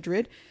DJ out of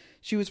Madrid.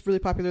 She was really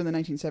popular in the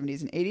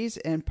 1970s and 80s,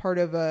 and part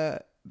of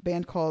a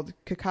band called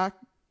Caca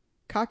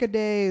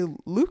de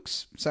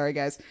Lux. Sorry,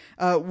 guys.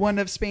 One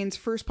of Spain's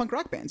first punk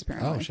rock bands,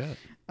 apparently. Oh,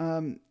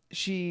 shit.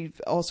 She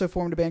also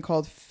formed a band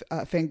called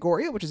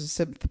Fangoria, which is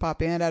a synth pop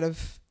band out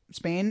of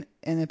Spain,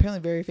 and apparently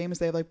very famous.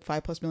 They have like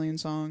 5+ million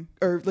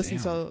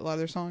listens to a lot of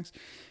their songs.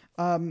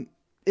 And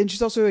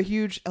she's also a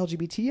huge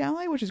LGBT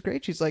ally, which is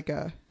great. She's like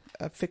a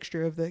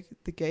fixture of the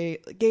gay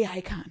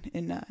icon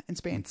in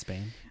Spain. In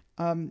Spain.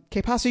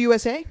 Que Pasa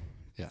USA.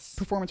 Yes.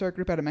 Performance art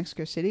group out of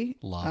Mexico City.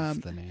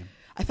 Love the name.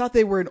 I thought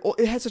they were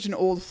it had such an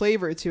old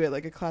flavor to it,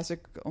 like a classic,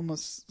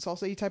 almost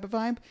salsa-y type of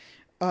vibe.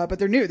 But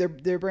they're new.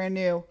 They're brand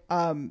new.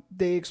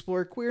 They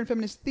explore queer and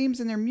feminist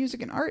themes in their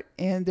music and art.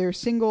 And their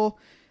single,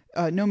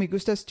 No Me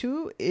Gustas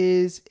Tu,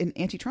 is an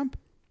anti-Trump,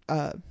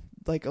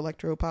 like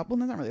electro pop. Well,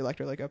 not really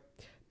electro, like a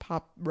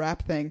pop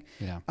rap thing.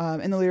 Yeah.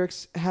 And the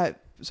lyrics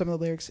some of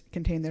the lyrics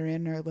contained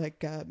therein are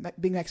like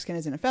being Mexican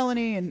isn't a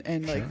felony,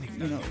 and like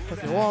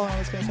fucking the wall and all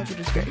this kind of stuff, which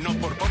is great. No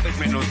por poco es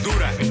menos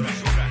dura.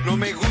 No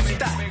me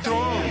gusta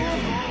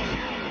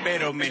Trump,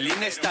 pero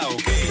Melina está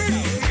okay.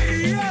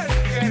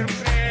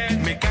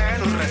 Me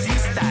cagan los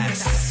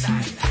racistas.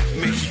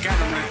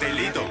 Mexicano no es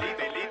delito.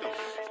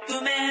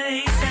 Tú me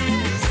dices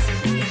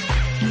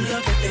lo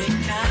que te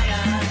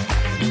caga,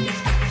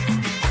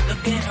 lo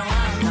que no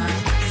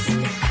amas,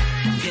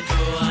 que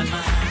tú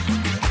amas.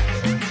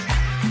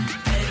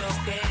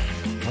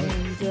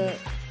 And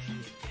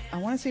I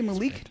want to say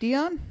Malik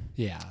Dion.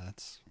 Yeah,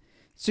 that's...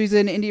 So he's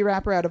an indie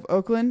rapper out of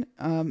Oakland.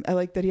 I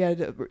like that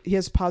he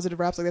has positive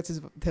raps. Like that's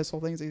his whole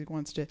thing is he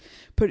wants to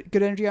put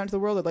good energy out into the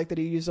world. I like that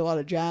he used a lot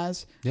of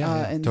jazz.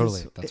 And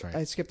totally. That's right.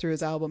 I skipped through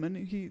his album and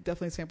he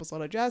definitely samples a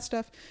lot of jazz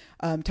stuff.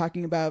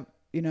 Talking about,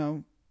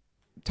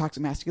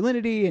 toxic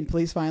masculinity and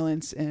police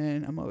violence.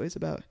 And I'm always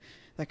about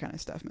that kind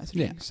of stuff messaging.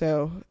 Yeah.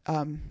 So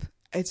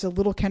it's a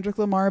little Kendrick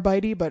Lamar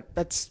bitey, but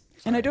that's...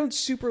 And I don't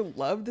super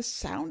love the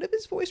sound of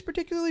his voice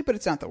particularly, but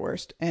it's not the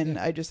worst. And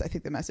I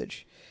think the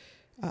message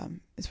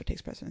is what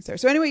takes precedence there.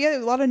 So anyway, a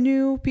lot of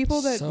new people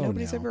that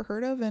nobody's ever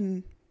heard of,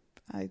 and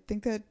I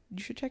think that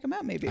you should check them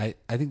out maybe. I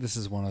think this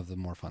is one of the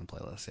more fun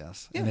playlists,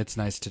 yes. Yeah. And it's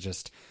nice to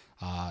just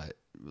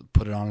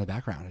put it on in the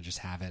background and just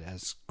have it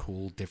as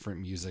cool,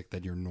 different music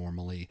that you're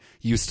normally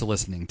used to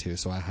listening to.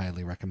 So I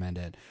highly recommend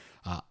it.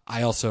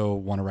 I also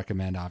want to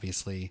recommend,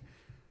 obviously,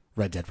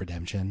 Red Dead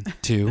Redemption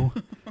 2.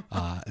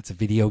 It's a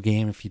video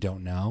game if you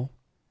don't know,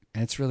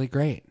 and it's really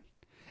great.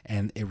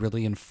 And it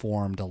really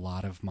informed a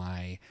lot of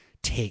my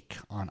take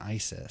on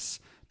ISIS,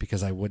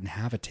 because I wouldn't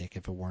have a take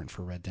if it weren't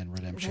for Red Dead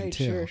Redemption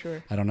 2.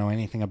 Sure. I don't know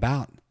anything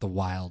about the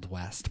Wild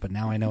West, but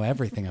now I know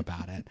everything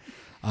about it.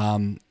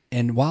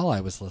 And while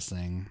I was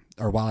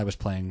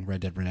playing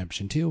Red Dead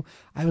Redemption 2,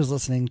 I was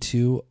listening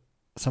to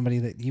somebody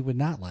that you would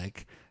not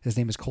like. His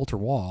name is Colter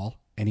Wall,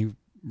 and he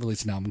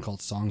released an album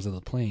called Songs of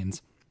the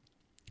Plains.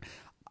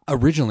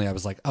 Originally, I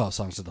was like, oh,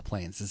 Songs of the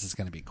Plains, this is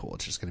going to be cool.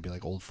 It's just going to be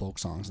like old folk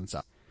songs and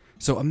stuff.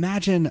 So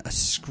imagine a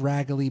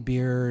scraggly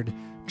beard,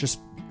 just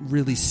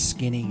really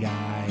skinny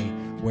guy,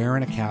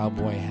 wearing a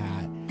cowboy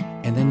hat,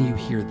 and then you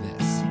hear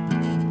this.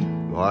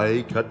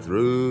 I cut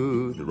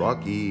through the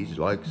Rockies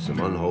like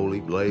some unholy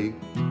blade.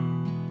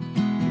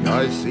 The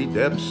icy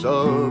depths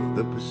of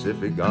the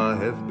Pacific I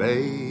have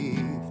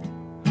bathed.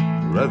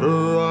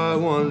 Wherever I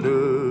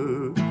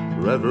wander,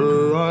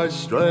 wherever I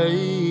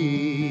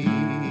stray,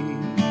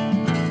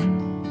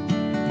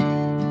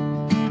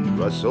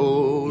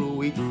 Russell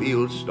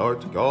Wheatfield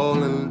starts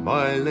calling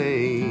my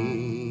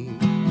name,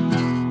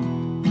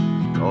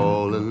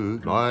 calling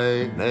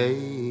my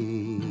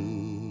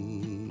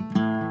name.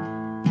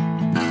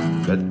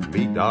 Let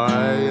me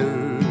die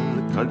in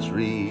the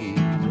country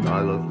that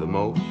I love the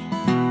most.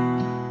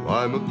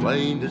 I'm a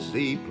plain to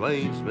see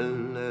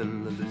plainsman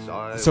and the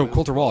desire. So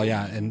Coulter Wall,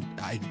 yeah, and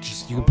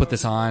you can put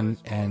this on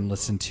and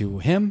listen to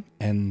him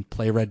and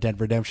play Red Dead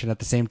Redemption at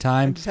the same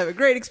time. Just have a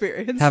great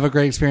experience. Have a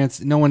great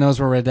experience. No one knows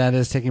where Red Dead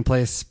is taking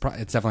place.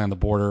 It's definitely on the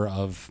border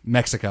of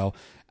Mexico.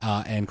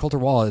 And Coulter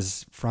Wall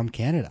is from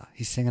Canada.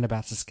 He's singing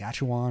about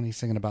Saskatchewan. He's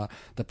singing about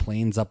the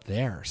plains up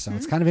there. So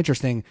it's kind of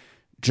interesting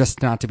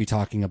just not to be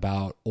talking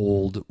about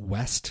old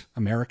West,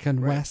 American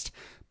West,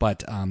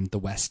 but the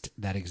West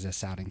that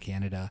exists out in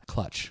Canada.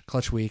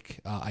 Clutch Week.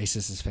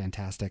 ISIS is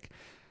fantastic.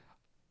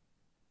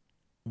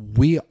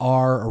 We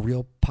are a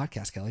real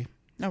podcast, Kelly.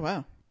 Oh,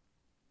 wow.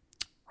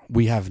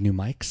 We have new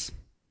mics.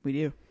 We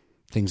do.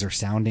 Things are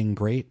sounding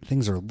great.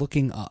 Things are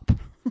looking up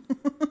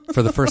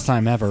for the first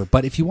time ever.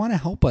 But if you want to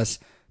help us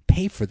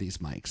pay for these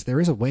mics, there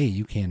is a way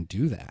you can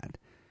do that.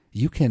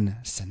 You can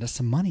send us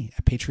some money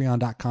at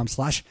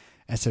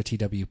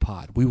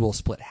patreon.com/SOTWpod. We will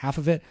split half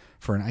of it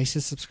for an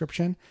ISIS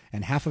subscription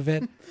and half of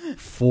it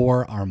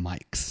for our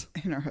mics.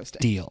 And our hosting.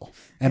 Deal.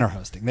 And our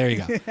hosting. There you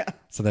go. Yeah.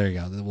 So there you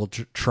go. We'll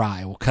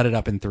try. We'll cut it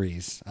up in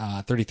threes.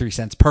 33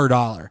 cents per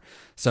dollar.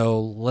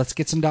 So let's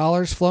get some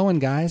dollars flowing,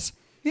 guys.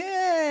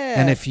 Yeah.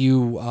 And if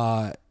you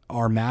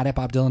are mad at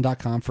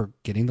BobDylan.com for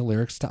getting the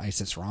lyrics to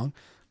ISIS wrong,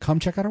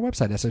 come check out our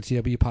website,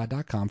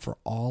 SOTWpod.com, for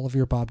all of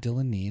your Bob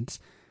Dylan needs.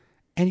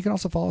 And you can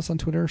also follow us on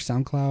Twitter,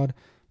 SoundCloud,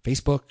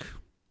 Facebook,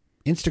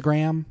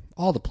 Instagram,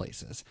 all the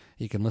places.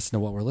 You can listen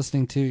to what we're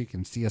listening to. You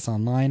can see us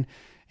online.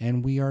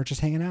 And we are just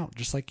hanging out,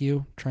 just like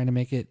you, trying to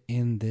make it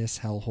in this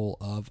hellhole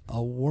of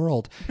a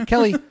world.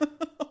 Kelly.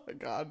 Oh, my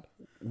God.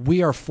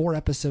 We are 4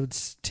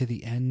 episodes to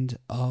the end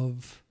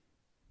of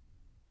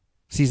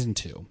season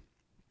 2.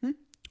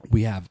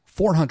 We have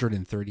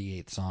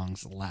 438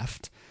 songs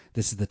left.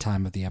 This is the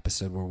time of the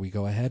episode where we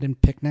go ahead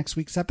and pick next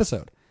week's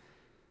episode.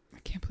 I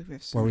can't believe we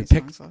have so many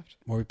songs left.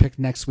 Where we pick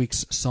next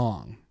week's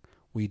song.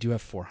 We do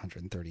have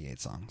 438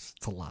 songs.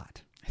 It's a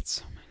lot. It's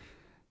so many.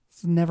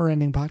 It's a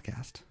never-ending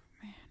podcast.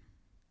 Man.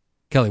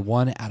 Kelly,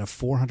 1 out of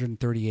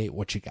 438,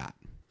 what you got?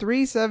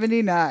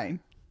 379.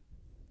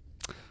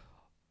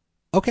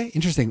 Okay,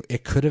 interesting.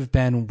 It could have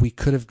been, we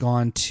could have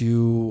gone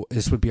to,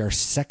 this would be our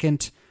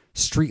second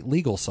street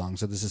legal song.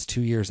 So this is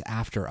 2 years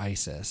after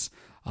ISIS.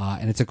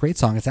 And it's a great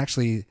song. It's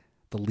actually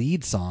the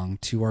lead song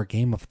to our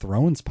Game of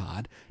Thrones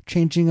pod,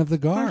 Changing of the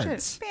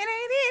Guards.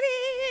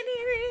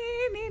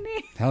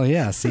 Hell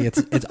yeah. See,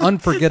 it's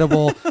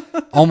unforgettable,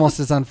 almost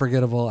as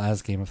unforgettable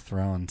as Game of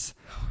Thrones.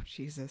 Oh,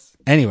 Jesus.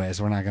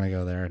 Anyways, we're not going to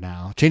go there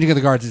now. Changing of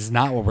the Guards is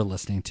not what we're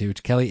listening to.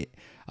 Kelly,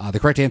 the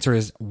correct answer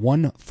is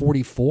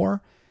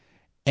 144.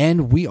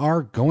 And we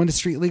are going to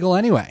street legal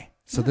anyway.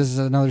 So this is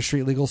another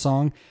street legal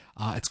song.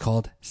 It's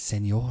called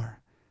Senor,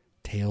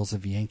 Tales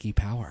of Yankee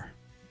Power.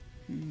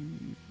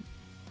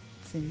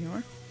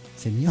 Senor.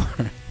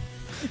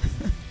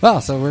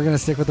 Well, so we're going to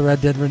stick with the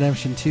Red Dead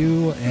Redemption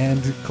 2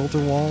 and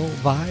Coulter Wall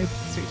vibe.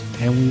 Sweet.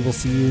 And we will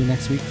see you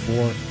next week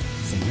for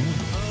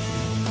Senor.